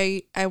fact,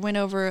 I went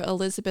over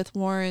Elizabeth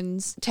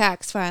Warren's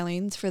tax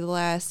filings for the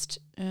last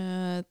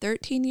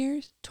 13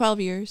 years, 12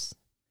 years.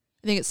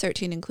 I think it's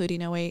 13,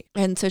 including 08.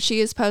 And so she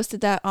has posted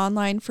that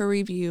online for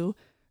review.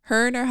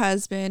 Her and her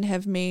husband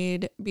have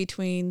made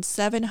between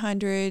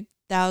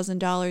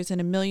 $700,000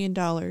 and $1 million.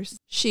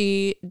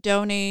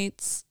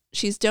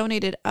 She's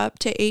donated up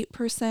to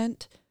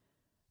 8%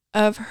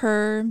 of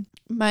her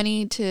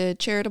money to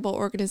charitable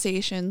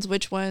organizations.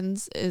 Which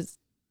ones is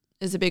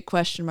a big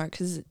question mark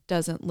because it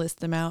doesn't list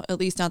them out, at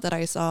least not that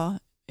I saw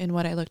in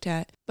what I looked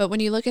at. But when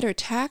you look at her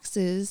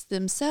taxes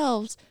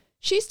themselves,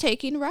 she's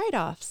taking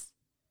write-offs.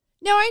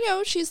 Now, I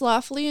know she's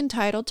lawfully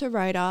entitled to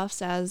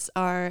write-offs, as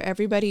are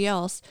everybody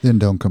else. Then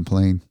don't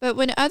complain. But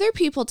when other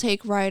people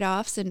take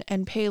write-offs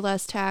and pay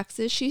less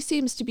taxes, she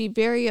seems to be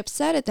very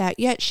upset at that,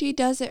 yet she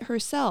does it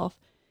herself.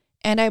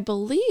 And I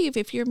believe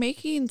if you're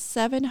making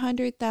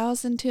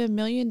 $700,000 to $1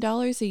 million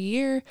a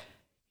year,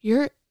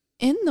 you're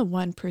in the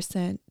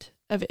 1%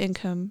 of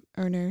income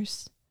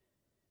earners.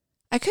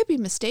 I could be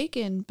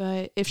mistaken,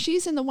 but if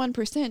she's in the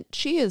 1%,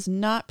 she is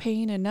not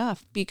paying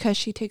enough because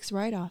she takes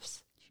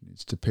write-offs. She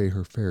needs to pay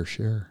her fair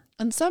share.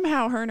 And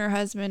somehow her and her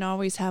husband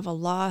always have a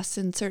loss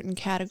in certain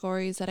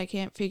categories that I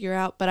can't figure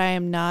out, but I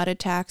am not a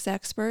tax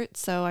expert,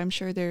 so I'm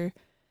sure they're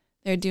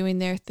doing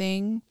their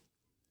thing.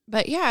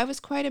 But yeah, I was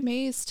quite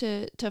amazed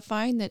to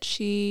find that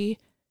she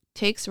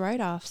takes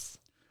write-offs.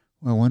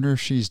 Well, I wonder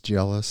if she's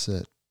jealous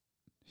that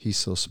he's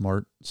so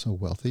smart, so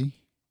wealthy,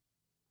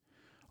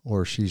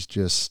 or she's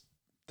just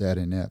that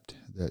inept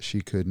that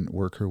she couldn't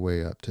work her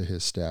way up to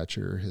his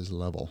stature, his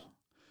level.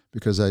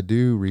 Because I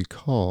do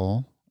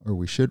recall, or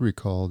we should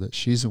recall, that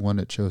she's the one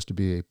that chose to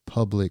be a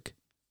public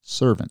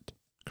servant,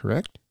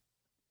 correct?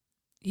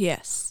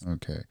 Yes.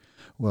 Okay.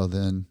 Well,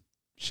 then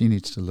she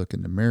needs to look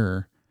in the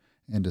mirror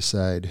and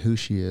decide who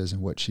she is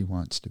and what she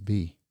wants to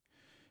be.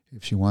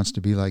 If she wants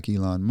to be like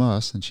Elon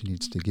Musk, then she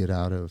needs to get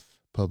out of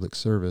public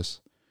service,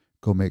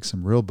 go make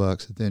some real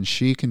bucks, then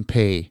she can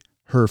pay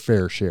her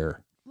fair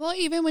share. Well,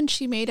 even when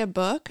she made a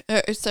book,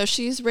 so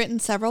she's written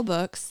several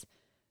books.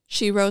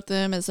 She wrote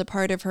them as a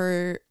part of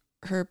her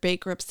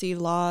bankruptcy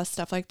law,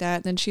 stuff like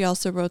that. Then she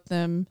also wrote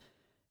them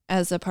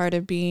as a part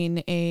of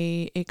being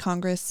a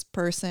Congress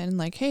person,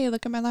 like, hey,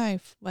 look at my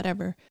life,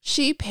 whatever.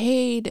 She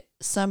paid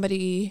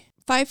somebody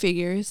 5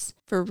 figures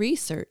for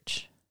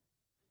research,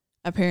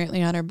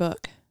 apparently, on her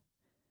book.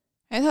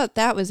 I thought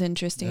that was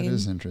interesting. That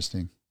is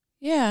interesting.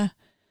 Yeah.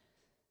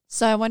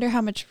 So I wonder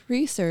how much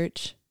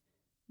research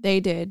they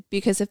did,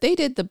 because if they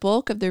did the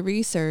bulk of the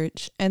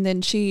research and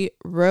then she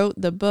wrote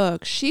the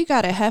book, she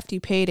got a hefty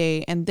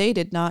payday and they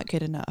did not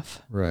get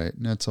enough. Right.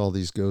 And that's all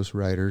these ghost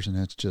writers, and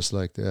that's just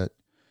like that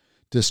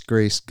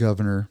disgraced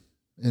governor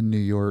in New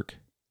York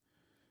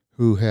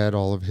who had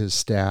all of his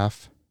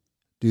staff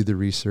do the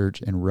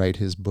research and write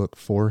his book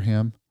for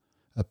him,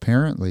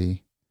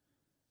 apparently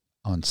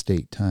on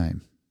state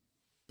time.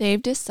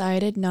 They've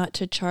decided not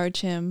to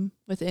charge him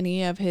with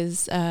any of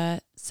his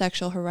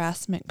sexual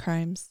harassment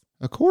crimes.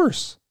 Of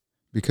course,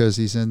 because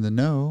he's in the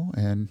know,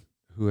 and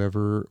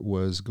whoever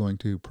was going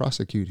to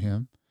prosecute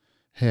him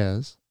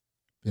has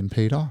been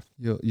paid off.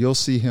 You'll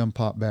see him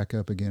pop back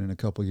up again in a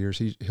couple of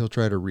years. He'll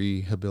try to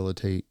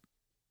rehabilitate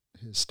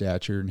his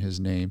stature and his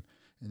name,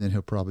 and then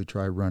he'll probably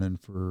try running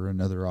for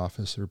another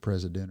office or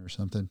president or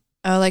something.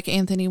 Oh, like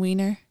Anthony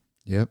Weiner?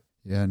 Yep.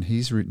 Yeah, and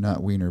he's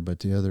not Weiner, but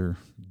the other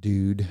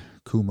dude,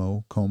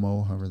 Como,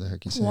 however the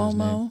heck you say his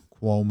name.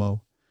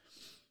 Cuomo.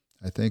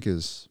 I think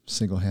is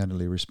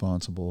single-handedly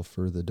responsible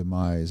for the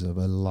demise of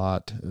a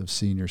lot of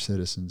senior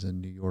citizens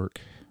in New York.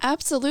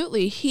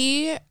 Absolutely.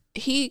 He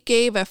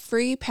gave a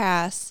free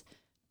pass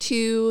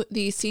to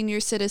the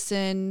senior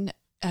citizen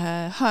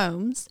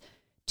homes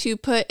to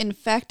put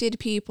infected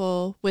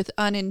people with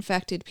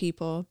uninfected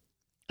people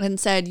and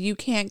said, you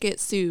can't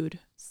get sued.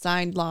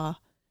 Signed law.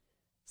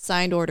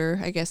 signed order,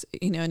 I guess,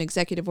 an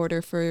executive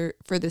order for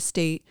the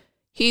state.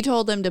 He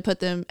told them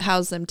to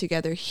house them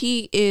together.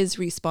 He is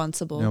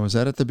responsible. Now, was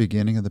that at the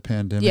beginning of the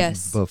pandemic?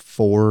 Yes.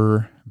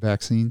 Before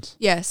vaccines?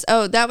 Yes.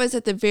 Oh, that was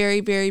at the very,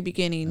 very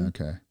beginning.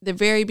 Okay. The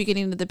very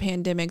beginning of the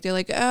pandemic. They're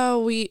like,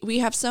 oh, we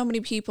have so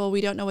many people.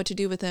 We don't know what to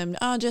do with them.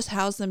 Oh, just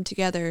house them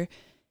together.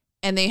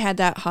 And they had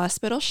that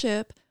hospital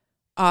ship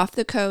off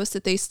the coast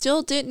that they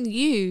still didn't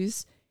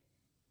use.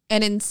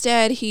 And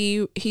instead,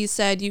 he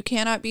said, you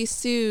cannot be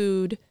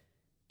sued,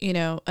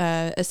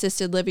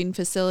 assisted living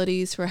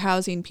facilities for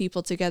housing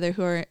people together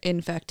who are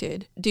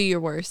infected. Do your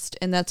worst.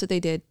 And that's what they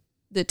did.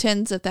 The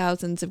tens of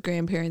thousands of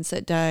grandparents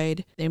that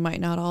died, they might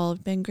not all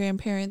have been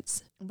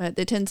grandparents, but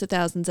the tens of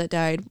thousands that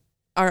died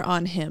are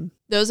on him.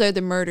 Those are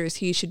the murders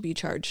he should be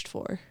charged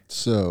for.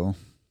 So,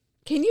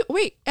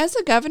 as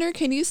a governor,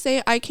 can you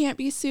say I can't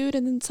be sued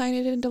and then sign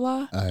it into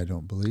law? I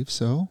don't believe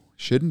so.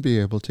 Shouldn't be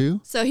able to.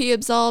 So he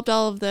absolved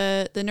all of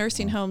the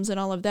nursing homes and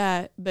all of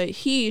that, but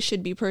he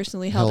should be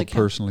personally held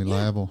accountable. Personally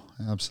liable.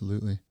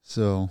 Absolutely.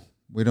 So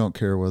we don't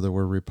care whether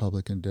we're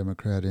Republican,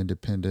 Democrat,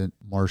 Independent,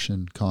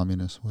 Martian,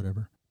 Communist,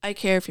 whatever. I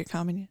care if you're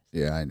communist.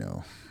 Yeah, I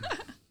know.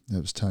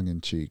 That was tongue in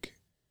cheek.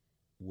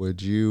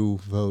 Would you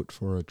vote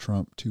for a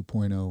Trump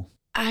 2.0?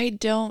 I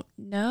don't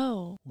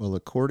know. Well,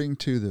 according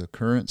to the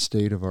current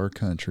state of our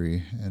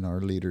country and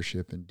our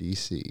leadership in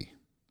D.C.,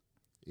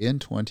 in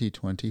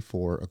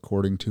 2024,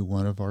 according to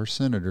one of our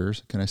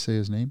senators, can I say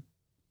his name?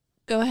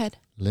 Go ahead.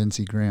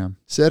 Lindsey Graham,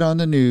 said on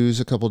the news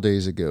a couple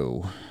days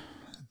ago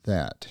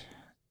that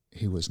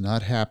he was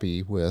not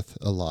happy with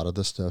a lot of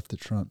the stuff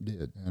that Trump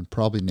did, and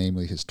probably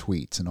namely his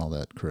tweets and all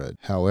that crud.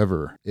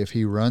 However, if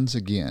he runs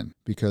again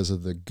because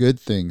of the good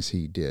things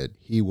he did,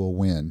 he will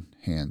win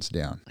hands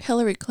down.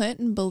 Hillary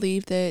Clinton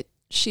believed that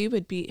she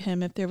would beat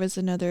him if there was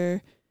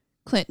another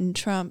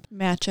Clinton-Trump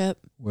matchup.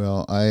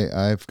 Well,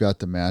 I've got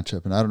the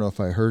matchup, and I don't know if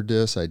I heard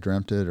this, I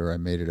dreamt it, or I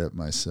made it up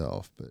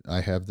myself, but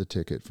I have the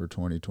ticket for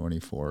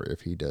 2024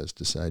 if he does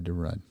decide to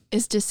run.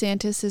 Is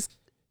DeSantis his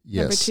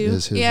number Yes, 2?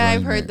 is his Yeah,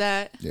 I've running heard mate.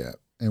 that. Yeah,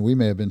 and we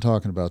may have been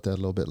talking about that a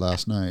little bit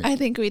last night. I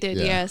think we did,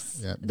 Yeah,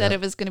 yes. yeah, that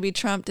it was going to be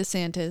Trump,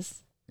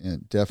 DeSantis.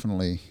 And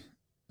definitely,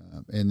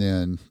 and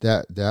then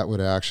that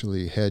would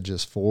actually hedge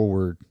us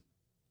forward,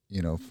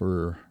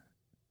 for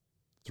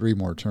 3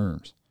 more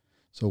terms.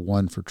 So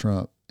 1 for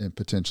Trump and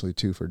potentially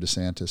 2 for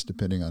DeSantis,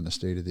 depending on the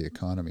state of the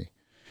economy.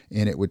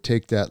 And it would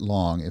take that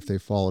long if they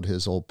followed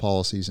his old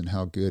policies and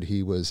how good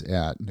he was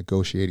at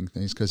negotiating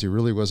things, because he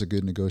really was a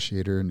good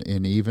negotiator.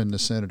 And even the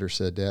senator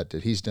said that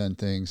he's done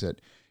things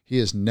that he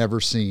has never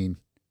seen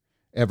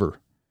ever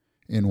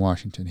in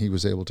Washington he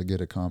was able to get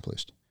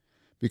accomplished,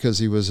 because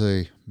he was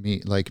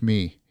like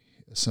me,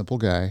 a simple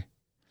guy,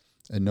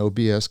 a no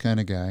BS kind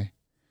of guy.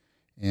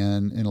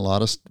 And in a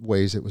lot of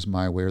ways, it was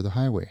my way or the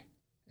highway.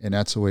 And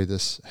that's the way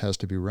this has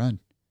to be run.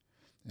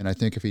 And I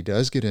think if he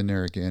does get in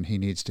there again, he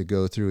needs to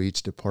go through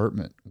each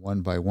department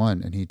one by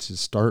one, and he needs to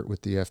start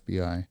with the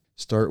FBI,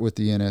 start with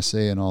the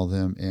NSA and all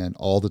them, and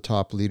all the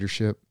top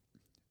leadership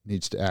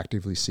needs to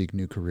actively seek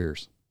new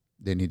careers.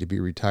 They need to be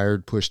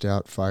retired, pushed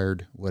out,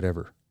 fired,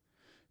 whatever,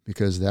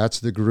 because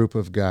that's the group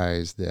of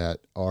guys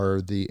that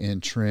are the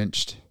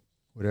entrenched,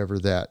 whatever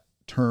that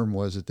term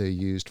was that they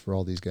used for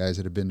all these guys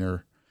that have been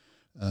there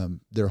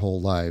their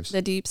whole lives.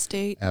 The deep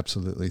state.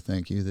 Absolutely.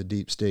 Thank you. The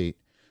deep state.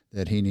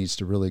 That he needs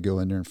to really go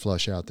in there and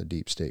flush out the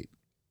deep state.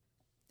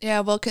 Yeah,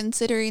 well,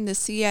 considering the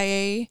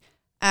CIA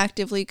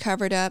actively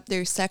covered up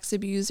their sex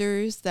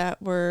abusers that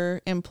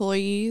were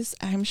employees,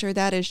 I'm sure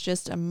that is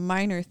just a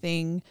minor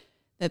thing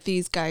that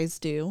these guys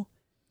do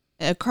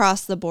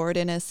across the board,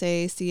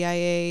 NSA,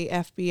 CIA,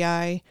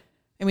 FBI.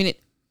 I mean,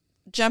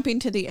 jumping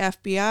to the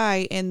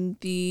FBI and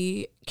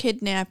the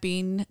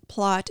kidnapping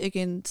plot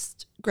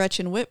against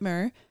Gretchen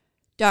Whitmer,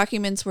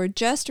 documents were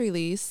just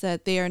released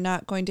that they are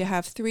not going to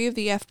have 3 of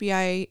the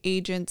FBI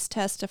agents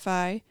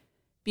testify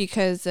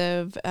because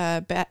of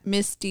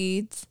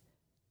misdeeds,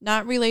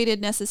 not related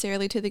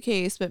necessarily to the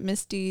case, but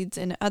misdeeds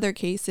in other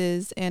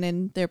cases and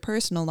in their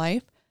personal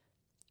life.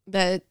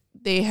 That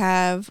they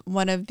have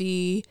one of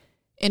the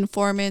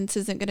informants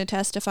isn't going to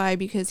testify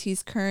because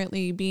he's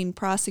currently being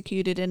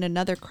prosecuted in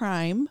another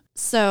crime.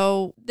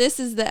 So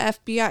this is the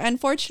FBI.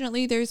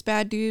 Unfortunately, there's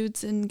bad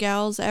dudes and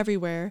gals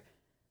everywhere.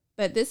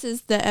 But this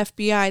is the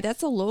FBI.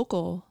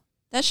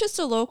 That's just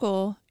a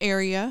local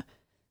area.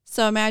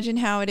 So imagine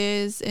how it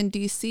is in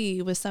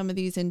D.C. with some of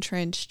these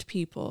entrenched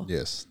people.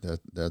 Yes,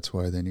 that's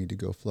why they need to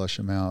go flush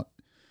them out.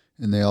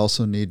 And they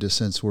also need to,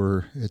 since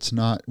we're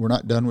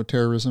not done with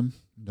terrorism,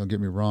 don't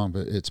get me wrong,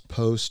 but it's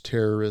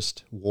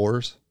post-terrorist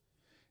wars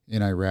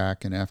in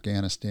Iraq and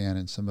Afghanistan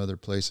and some other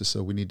places.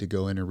 So we need to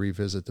go in and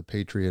revisit the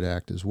Patriot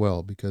Act as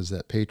well, because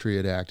that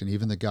Patriot Act, and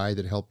even the guy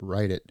that helped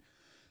write it,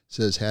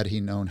 says had he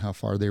known how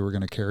far they were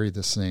going to carry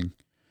this thing,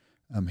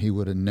 he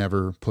would have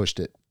never pushed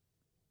it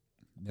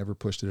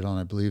on.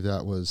 I believe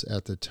that was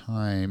at the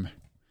time,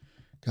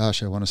 I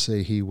want to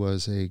say he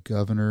was a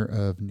governor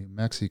of New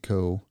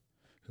Mexico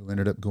who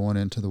ended up going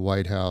into the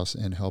White House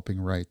and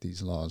helping write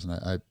these laws.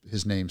 And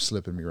his name's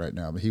slipping me right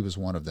now, but he was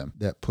one of them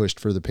that pushed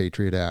for the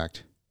Patriot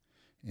Act.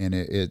 And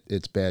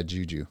it's bad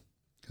juju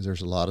because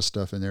there's a lot of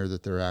stuff in there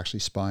that they're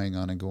actually spying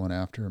on and going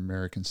after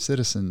American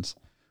citizens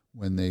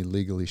when they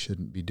legally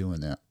shouldn't be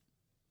doing that.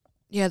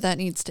 Yeah, that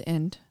needs to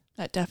end.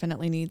 That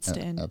definitely needs to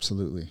end.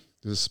 Absolutely.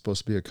 This is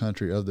supposed to be a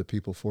country of the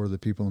people, for the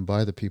people, and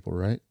by the people,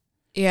 right?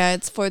 Yeah,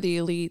 it's for the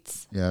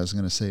elites. Yeah, I was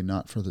going to say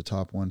not for the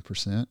top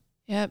 1%.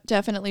 Yep,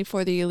 definitely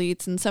for the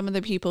elites. And some of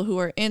the people who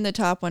are in the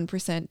top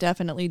 1%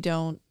 definitely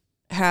don't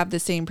have the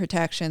same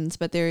protections,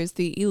 but there's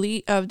the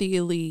elite of the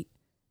elite,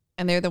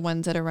 and they're the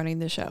ones that are running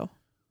the show.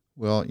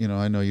 Well,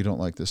 I know you don't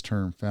like this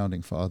term,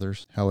 founding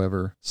fathers.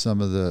 However,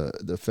 some of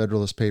the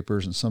Federalist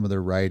Papers and some of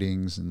their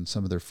writings and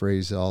some of their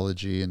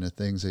phraseology and the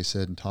things they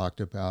said and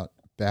talked about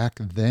back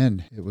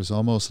then, it was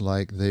almost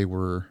like they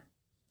were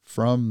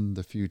from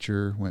the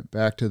future, went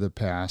back to the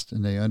past,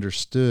 and they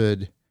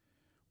understood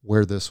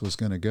where this was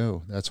going to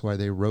go. That's why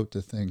they wrote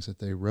the things that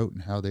they wrote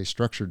and how they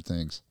structured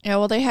things. Yeah,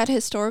 well, they had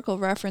historical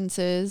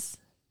references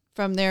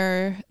from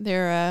their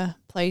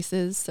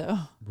places, so.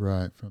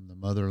 Right, from the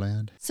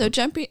motherland. So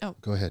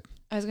go ahead.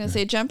 I was going to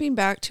say, jumping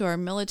back to our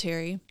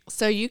military,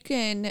 so you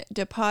can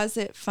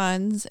deposit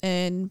funds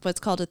in what's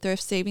called a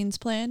thrift savings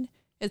plan.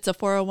 It's a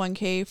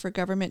 401k for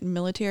government and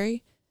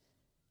military.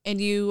 And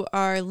you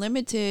are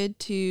limited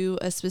to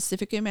a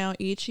specific amount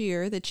each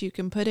year that you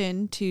can put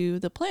into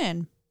the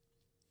plan.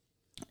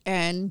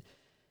 And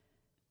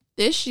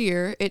this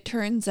year, it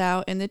turns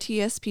out in the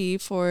TSP,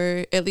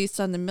 for at least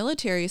on the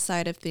military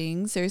side of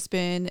things, there's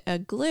been a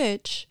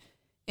glitch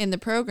in the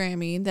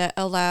programming that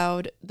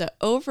allowed the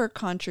over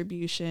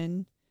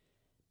contribution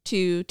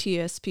to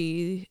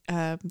TSP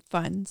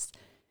funds.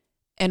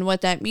 And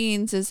what that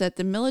means is that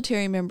the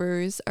military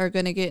members are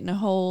going to get in a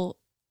whole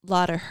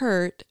lot of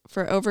hurt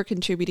for over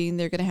contributing.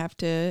 They're going to have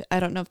to, I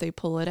don't know if they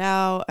pull it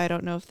out. I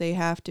don't know if they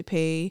have to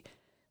pay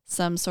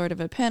some sort of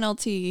a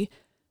penalty.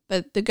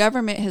 But the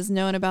government has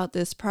known about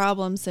this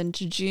problem since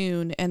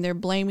June, and they're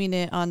blaming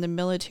it on the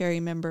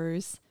military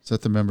members. Is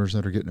that the members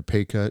that are getting a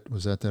pay cut?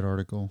 Was that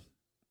article?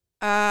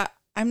 I'm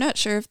not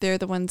sure if they're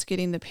the ones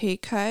getting the pay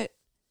cut,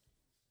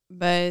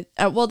 but,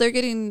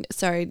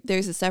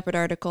 there's a separate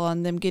article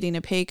on them getting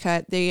a pay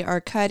cut. They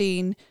are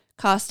cutting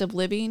cost of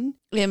living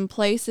in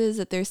places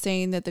that they're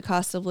saying that the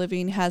cost of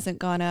living hasn't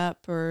gone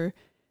up, or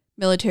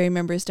military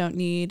members don't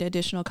need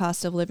additional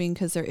cost of living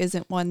because there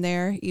isn't one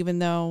there, even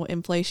though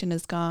inflation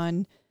has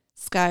gone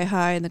sky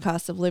high and the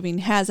cost of living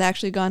has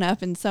actually gone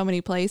up in so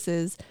many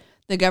places.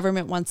 The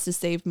government wants to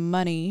save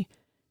money,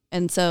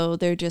 and so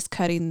they're just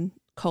cutting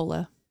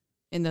COLA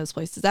in those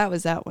places. That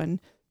was that one.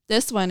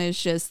 This one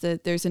is just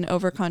that there's an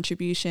over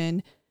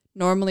contribution.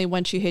 Normally,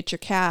 once you hit your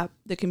cap,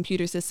 the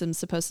computer system's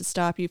supposed to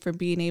stop you from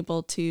being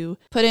able to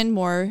put in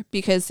more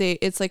because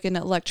it's like an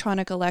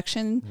electronic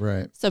election.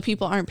 Right. So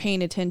people aren't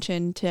paying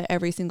attention to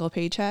every single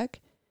paycheck,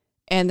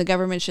 and the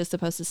government's just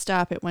supposed to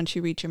stop it once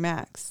you reach your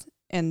max.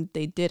 And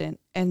they didn't.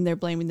 And they're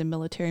blaming the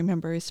military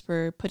members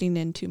for putting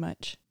in too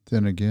much.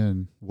 Then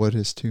again, what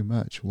is too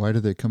much? Why do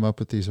they come up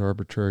with these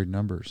arbitrary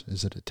numbers?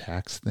 Is it a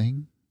tax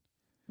thing?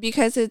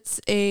 Because it's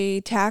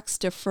a tax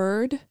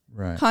deferred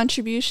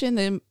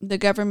contribution. The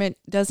government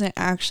doesn't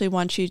actually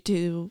want you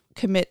to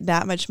commit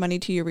that much money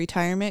to your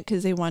retirement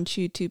because they want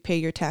you to pay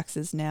your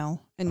taxes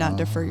now and not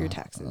defer your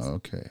taxes.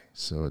 Okay.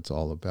 So it's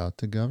all about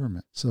the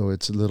government. So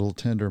it's little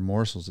tender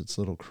morsels. It's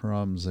little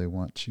crumbs they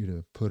want you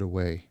to put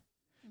away.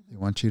 They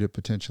want you to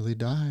potentially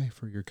die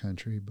for your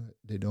country, but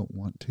they don't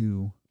want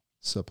to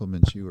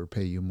supplement you or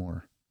pay you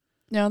more.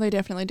 No, they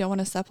definitely don't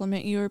want to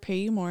supplement you or pay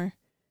you more.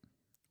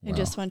 They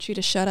just want you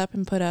to shut up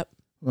and put up.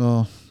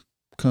 Well,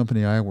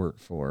 company I work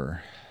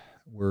for,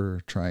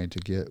 we're trying to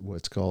get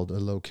what's called a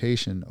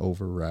location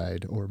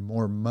override, or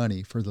more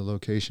money for the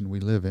location we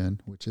live in,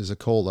 which is a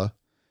COLA,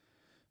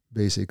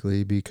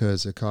 basically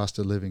because the cost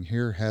of living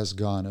here has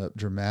gone up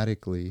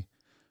dramatically,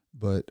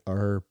 but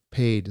our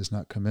pay does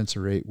not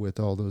commensurate with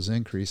all those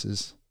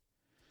increases.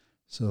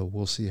 So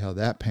we'll see how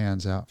that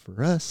pans out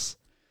for us.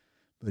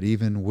 But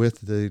even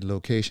with the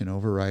location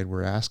override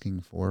we're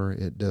asking for,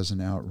 it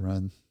doesn't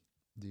outrun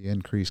the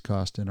increased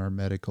cost in our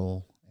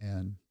medical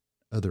and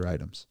other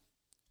items.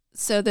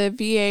 So the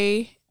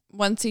VA,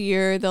 once a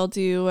year, they'll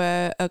do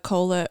a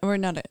COLA, or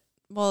not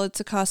it's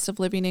a cost of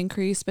living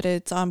increase, but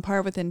it's on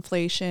par with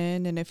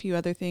inflation and a few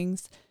other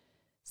things.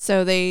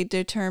 So they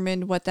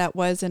determined what that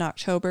was in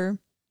October.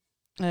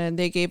 And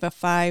they gave a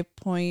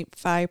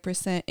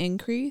 5.5%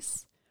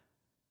 increase,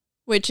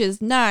 which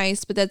is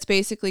nice, but that's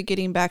basically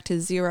getting back to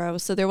zero.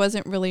 So there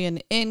wasn't really an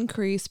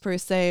increase per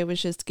se. It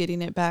was just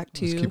getting it back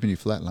to... It's keeping you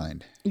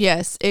flatlined.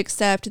 Yes,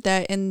 except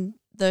that in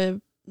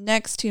the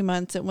next 2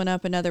 months, it went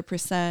up another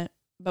 %,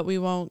 but we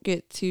won't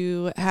get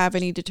to have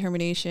any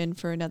determination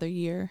for another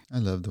year. I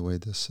love the way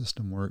this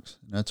system works.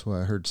 And that's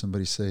why I heard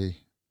somebody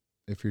say,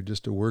 if you're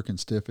just a working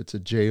stiff, it's a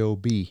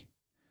JOB.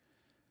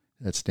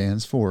 That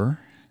stands for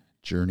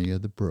Journey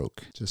of the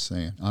Broke. Just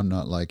saying. I'm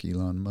not like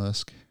Elon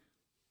Musk.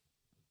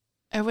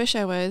 I wish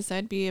I was.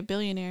 I'd be a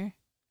billionaire.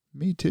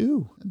 Me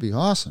too. That'd be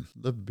awesome.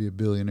 I'd love to be a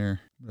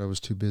billionaire, but I was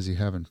too busy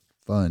having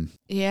fun.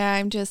 Yeah,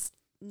 I'm just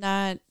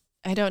not...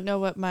 I don't know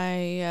what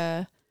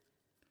my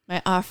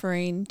my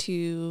offering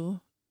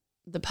to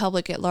the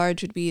public at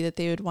large would be that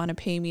they would want to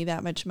pay me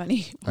that much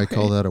money. I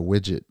call that a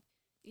widget.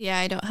 Yeah,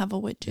 I don't have a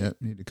widget. Yep,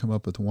 you need to come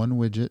up with one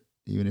widget,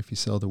 even if you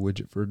sell the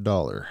widget for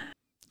 $1.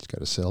 It's got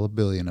to sell 1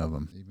 billion of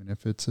them, even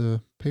if it's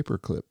a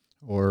paperclip.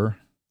 Or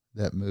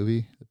that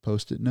movie, the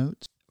Post-it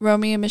notes.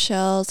 Romeo and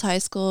Michelle's high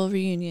school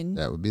reunion.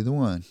 That would be the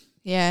one.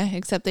 Yeah,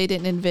 except they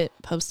didn't invent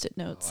Post-it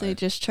notes. Oh, They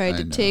just tried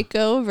to know. take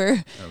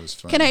over. That was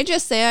fun. Can I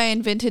just say I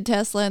invented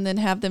Tesla and then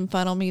have them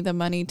funnel me the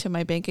money to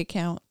my bank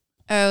account?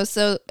 Oh,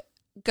 so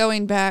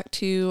going back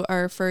to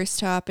our first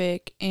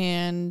topic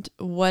and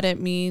what it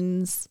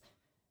means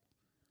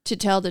to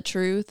tell the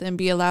truth and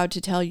be allowed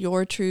to tell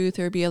your truth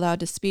or be allowed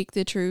to speak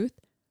the truth.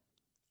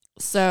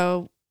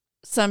 So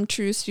some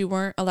truths you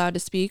weren't allowed to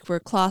speak were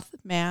cloth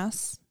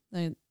masks.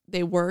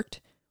 They worked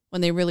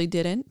when they really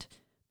didn't.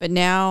 But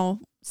now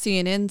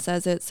CNN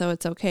says it, so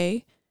it's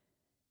okay.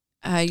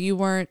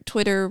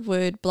 Twitter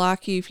would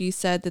block you if you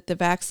said that the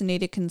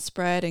vaccinated can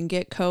spread and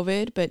get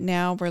COVID, but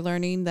now we're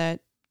learning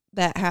that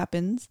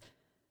happens.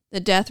 The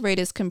death rate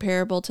is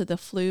comparable to the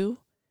flu.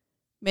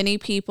 Many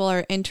people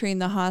are entering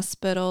the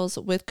hospitals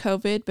with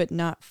COVID, but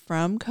not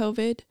from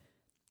COVID.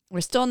 We're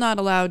still not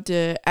allowed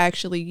to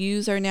actually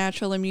use our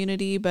natural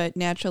immunity, but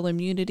natural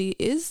immunity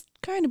is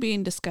kind of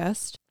being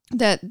discussed.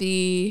 That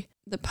the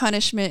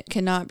punishment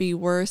cannot be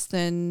worse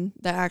than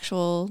the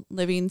actual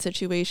living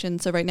situation.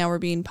 So right now we're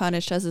being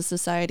punished as a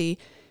society.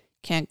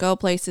 Can't go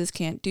places,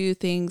 can't do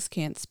things,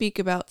 can't speak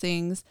about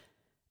things.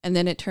 And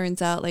then it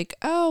turns out like,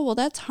 oh, well,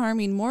 that's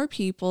harming more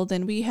people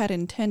than we had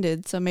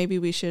intended. So maybe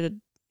we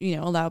should,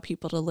 allow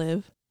people to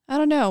live. I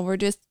don't know. We're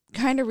just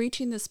kind of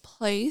reaching this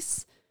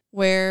place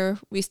where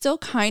we still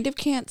kind of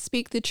can't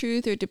speak the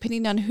truth, or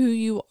depending on who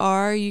you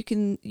are, you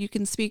can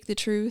speak the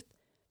truth.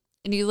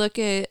 And you look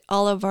at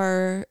all of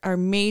our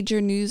major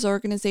news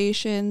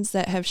organizations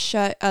that have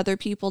shut other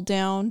people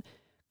down,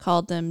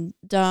 called them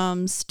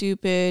dumb,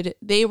 stupid.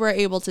 They were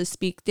able to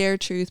speak their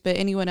truth, but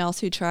anyone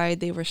else who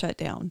tried, they were shut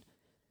down.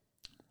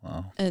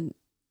 Wow. And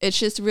it's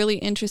just really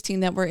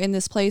interesting that we're in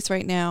this place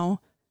right now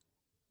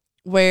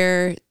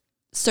where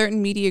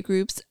certain media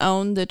groups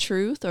own the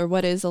truth or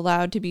what is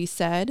allowed to be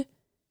said.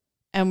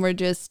 And we're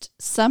just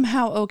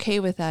somehow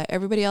okay with that.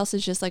 Everybody else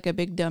is just like a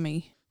big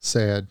dummy.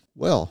 Sad.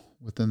 Well,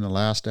 within the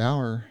last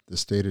hour, the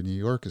state of New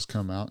York has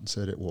come out and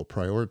said it will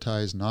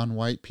prioritize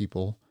non-white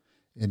people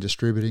in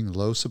distributing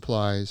low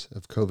supplies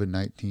of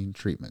COVID-19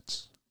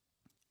 treatments.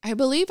 I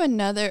believe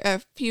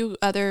a few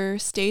other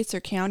states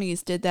or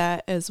counties did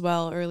that as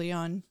well early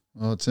on.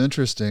 Well, it's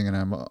interesting, and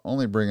I'm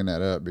only bringing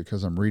that up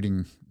because I'm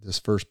reading this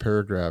first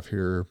paragraph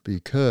here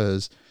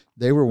because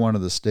they were one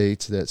of the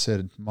states that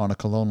said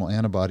monoclonal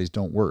antibodies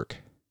don't work.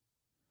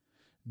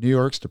 New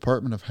York's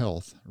Department of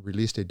Health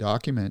released a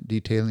document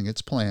detailing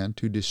its plan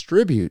to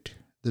distribute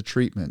the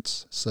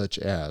treatments such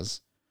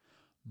as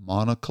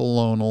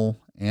monoclonal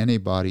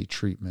antibody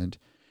treatment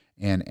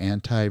and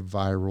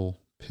antiviral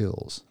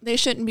pills. They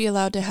shouldn't be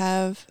allowed to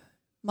have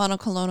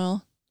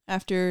monoclonal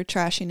after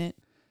trashing it.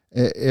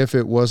 If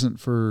it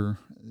wasn't for,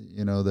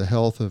 the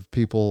health of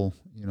people,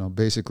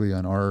 basically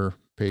on our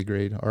pay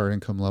grade, our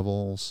income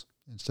levels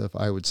and stuff,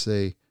 I would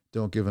say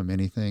don't give them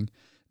anything.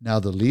 Now,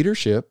 the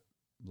leadership,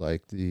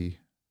 like the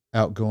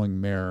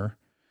outgoing mayor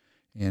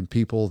and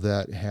people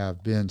that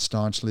have been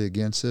staunchly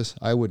against this,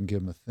 I wouldn't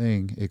give them a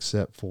thing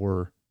except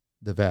for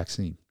the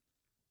vaccine.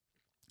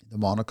 The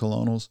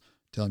monoclonals,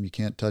 tell them you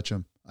can't touch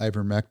them.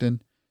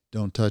 Ivermectin,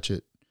 don't touch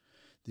it.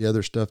 The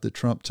other stuff that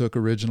Trump took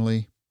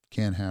originally,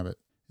 can't have it.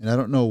 And I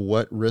don't know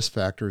what risk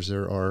factors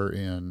there are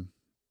in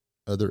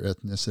other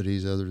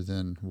ethnicities other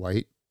than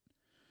white,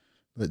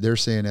 but they're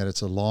saying that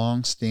it's a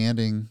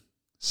long-standing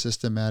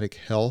systematic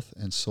health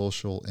and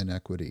social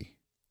inequity.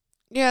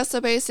 Yeah,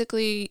 so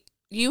basically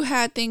you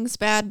had things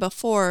bad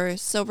before,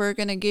 so we're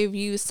going to give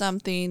you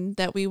something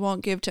that we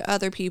won't give to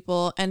other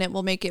people, and it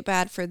will make it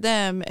bad for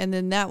them, and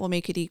then that will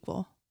make it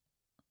equal.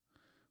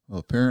 Well,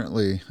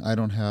 apparently I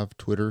don't have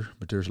Twitter,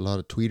 but there's a lot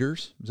of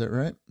tweeters. Is that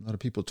right? A lot of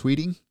people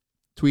tweeting.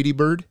 Tweety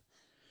Bird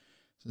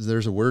says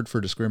there's a word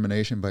for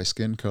discrimination by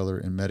skin color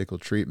in medical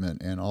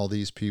treatment, and all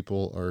these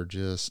people are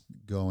just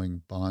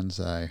going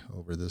bonsai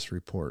over this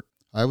report.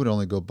 I would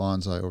only go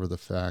bonsai over the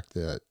fact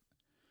that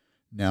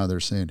now they're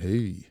saying,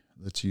 hey,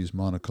 let's use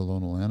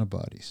monoclonal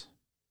antibodies.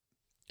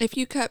 If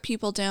you cut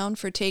people down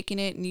for taking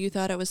it and you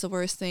thought it was the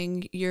worst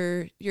thing,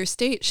 your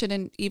state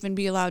shouldn't even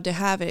be allowed to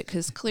have it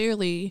because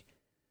clearly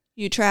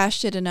you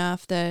trashed it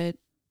enough that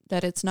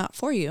it's not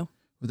for you.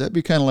 Would that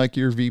be kind of like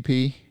your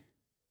VP,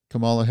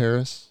 Kamala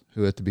Harris,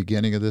 who at the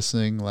beginning of this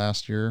thing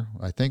last year,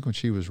 I think when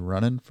she was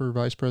running for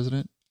vice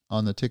president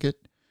on the ticket,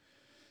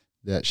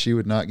 that she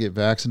would not get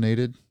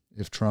vaccinated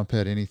if Trump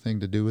had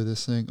anything to do with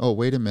this thing? Oh,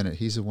 wait a minute.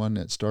 He's the one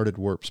that started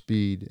Warp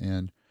Speed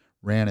and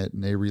ran it,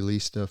 and they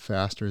released stuff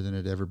faster than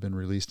it had ever been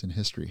released in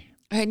history.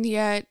 And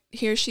yet,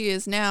 here she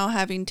is now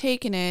having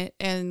taken it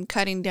and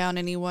cutting down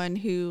anyone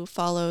who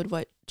followed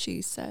what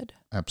she said.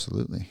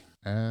 Absolutely.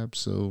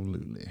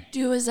 Absolutely.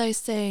 Do as I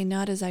say,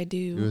 not as I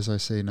do. Do as I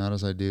say, not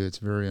as I do. It's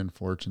very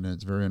unfortunate.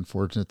 It's very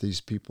unfortunate these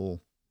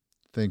people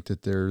think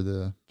that they're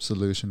the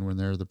solution when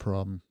they're the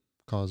problem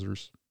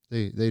causers.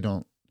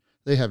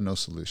 They have no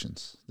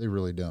solutions. They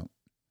really don't.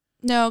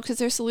 No, because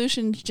their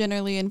solutions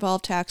generally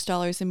involve tax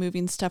dollars and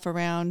moving stuff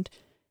around.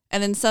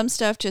 And then some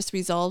stuff just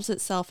resolves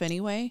itself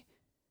anyway.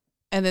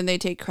 And then they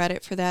take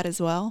credit for that as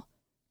well.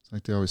 It's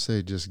like they always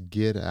say, just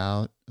get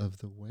out of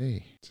the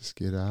way. Just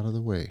get out of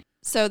the way.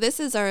 So this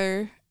is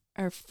our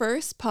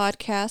first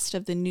podcast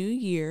of the new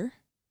year.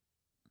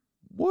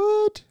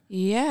 What?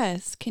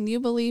 Yes. Can you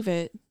believe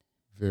it?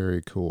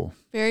 Very cool.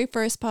 Very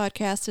first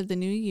podcast of the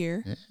new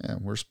year. Yeah,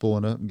 we're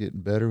spooling up and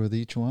getting better with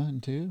each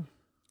one, too.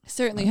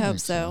 Certainly hope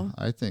so.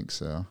 I think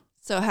so.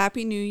 So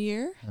Happy New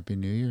Year. Happy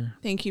New Year.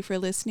 Thank you for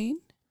listening.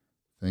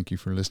 Thank you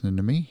for listening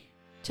to me.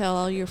 Tell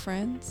all your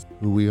friends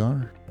who we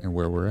are and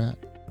where we're at.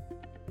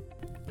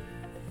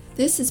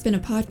 This has been a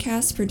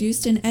podcast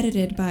produced and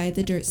edited by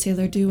the Dirt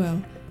Sailor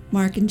Duo.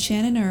 Mark and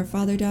Shannon are a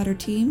father-daughter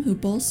team who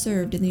both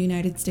served in the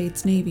United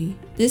States Navy.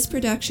 This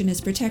production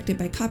is protected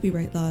by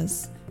copyright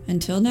laws.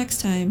 Until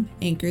next time,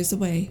 anchors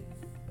away.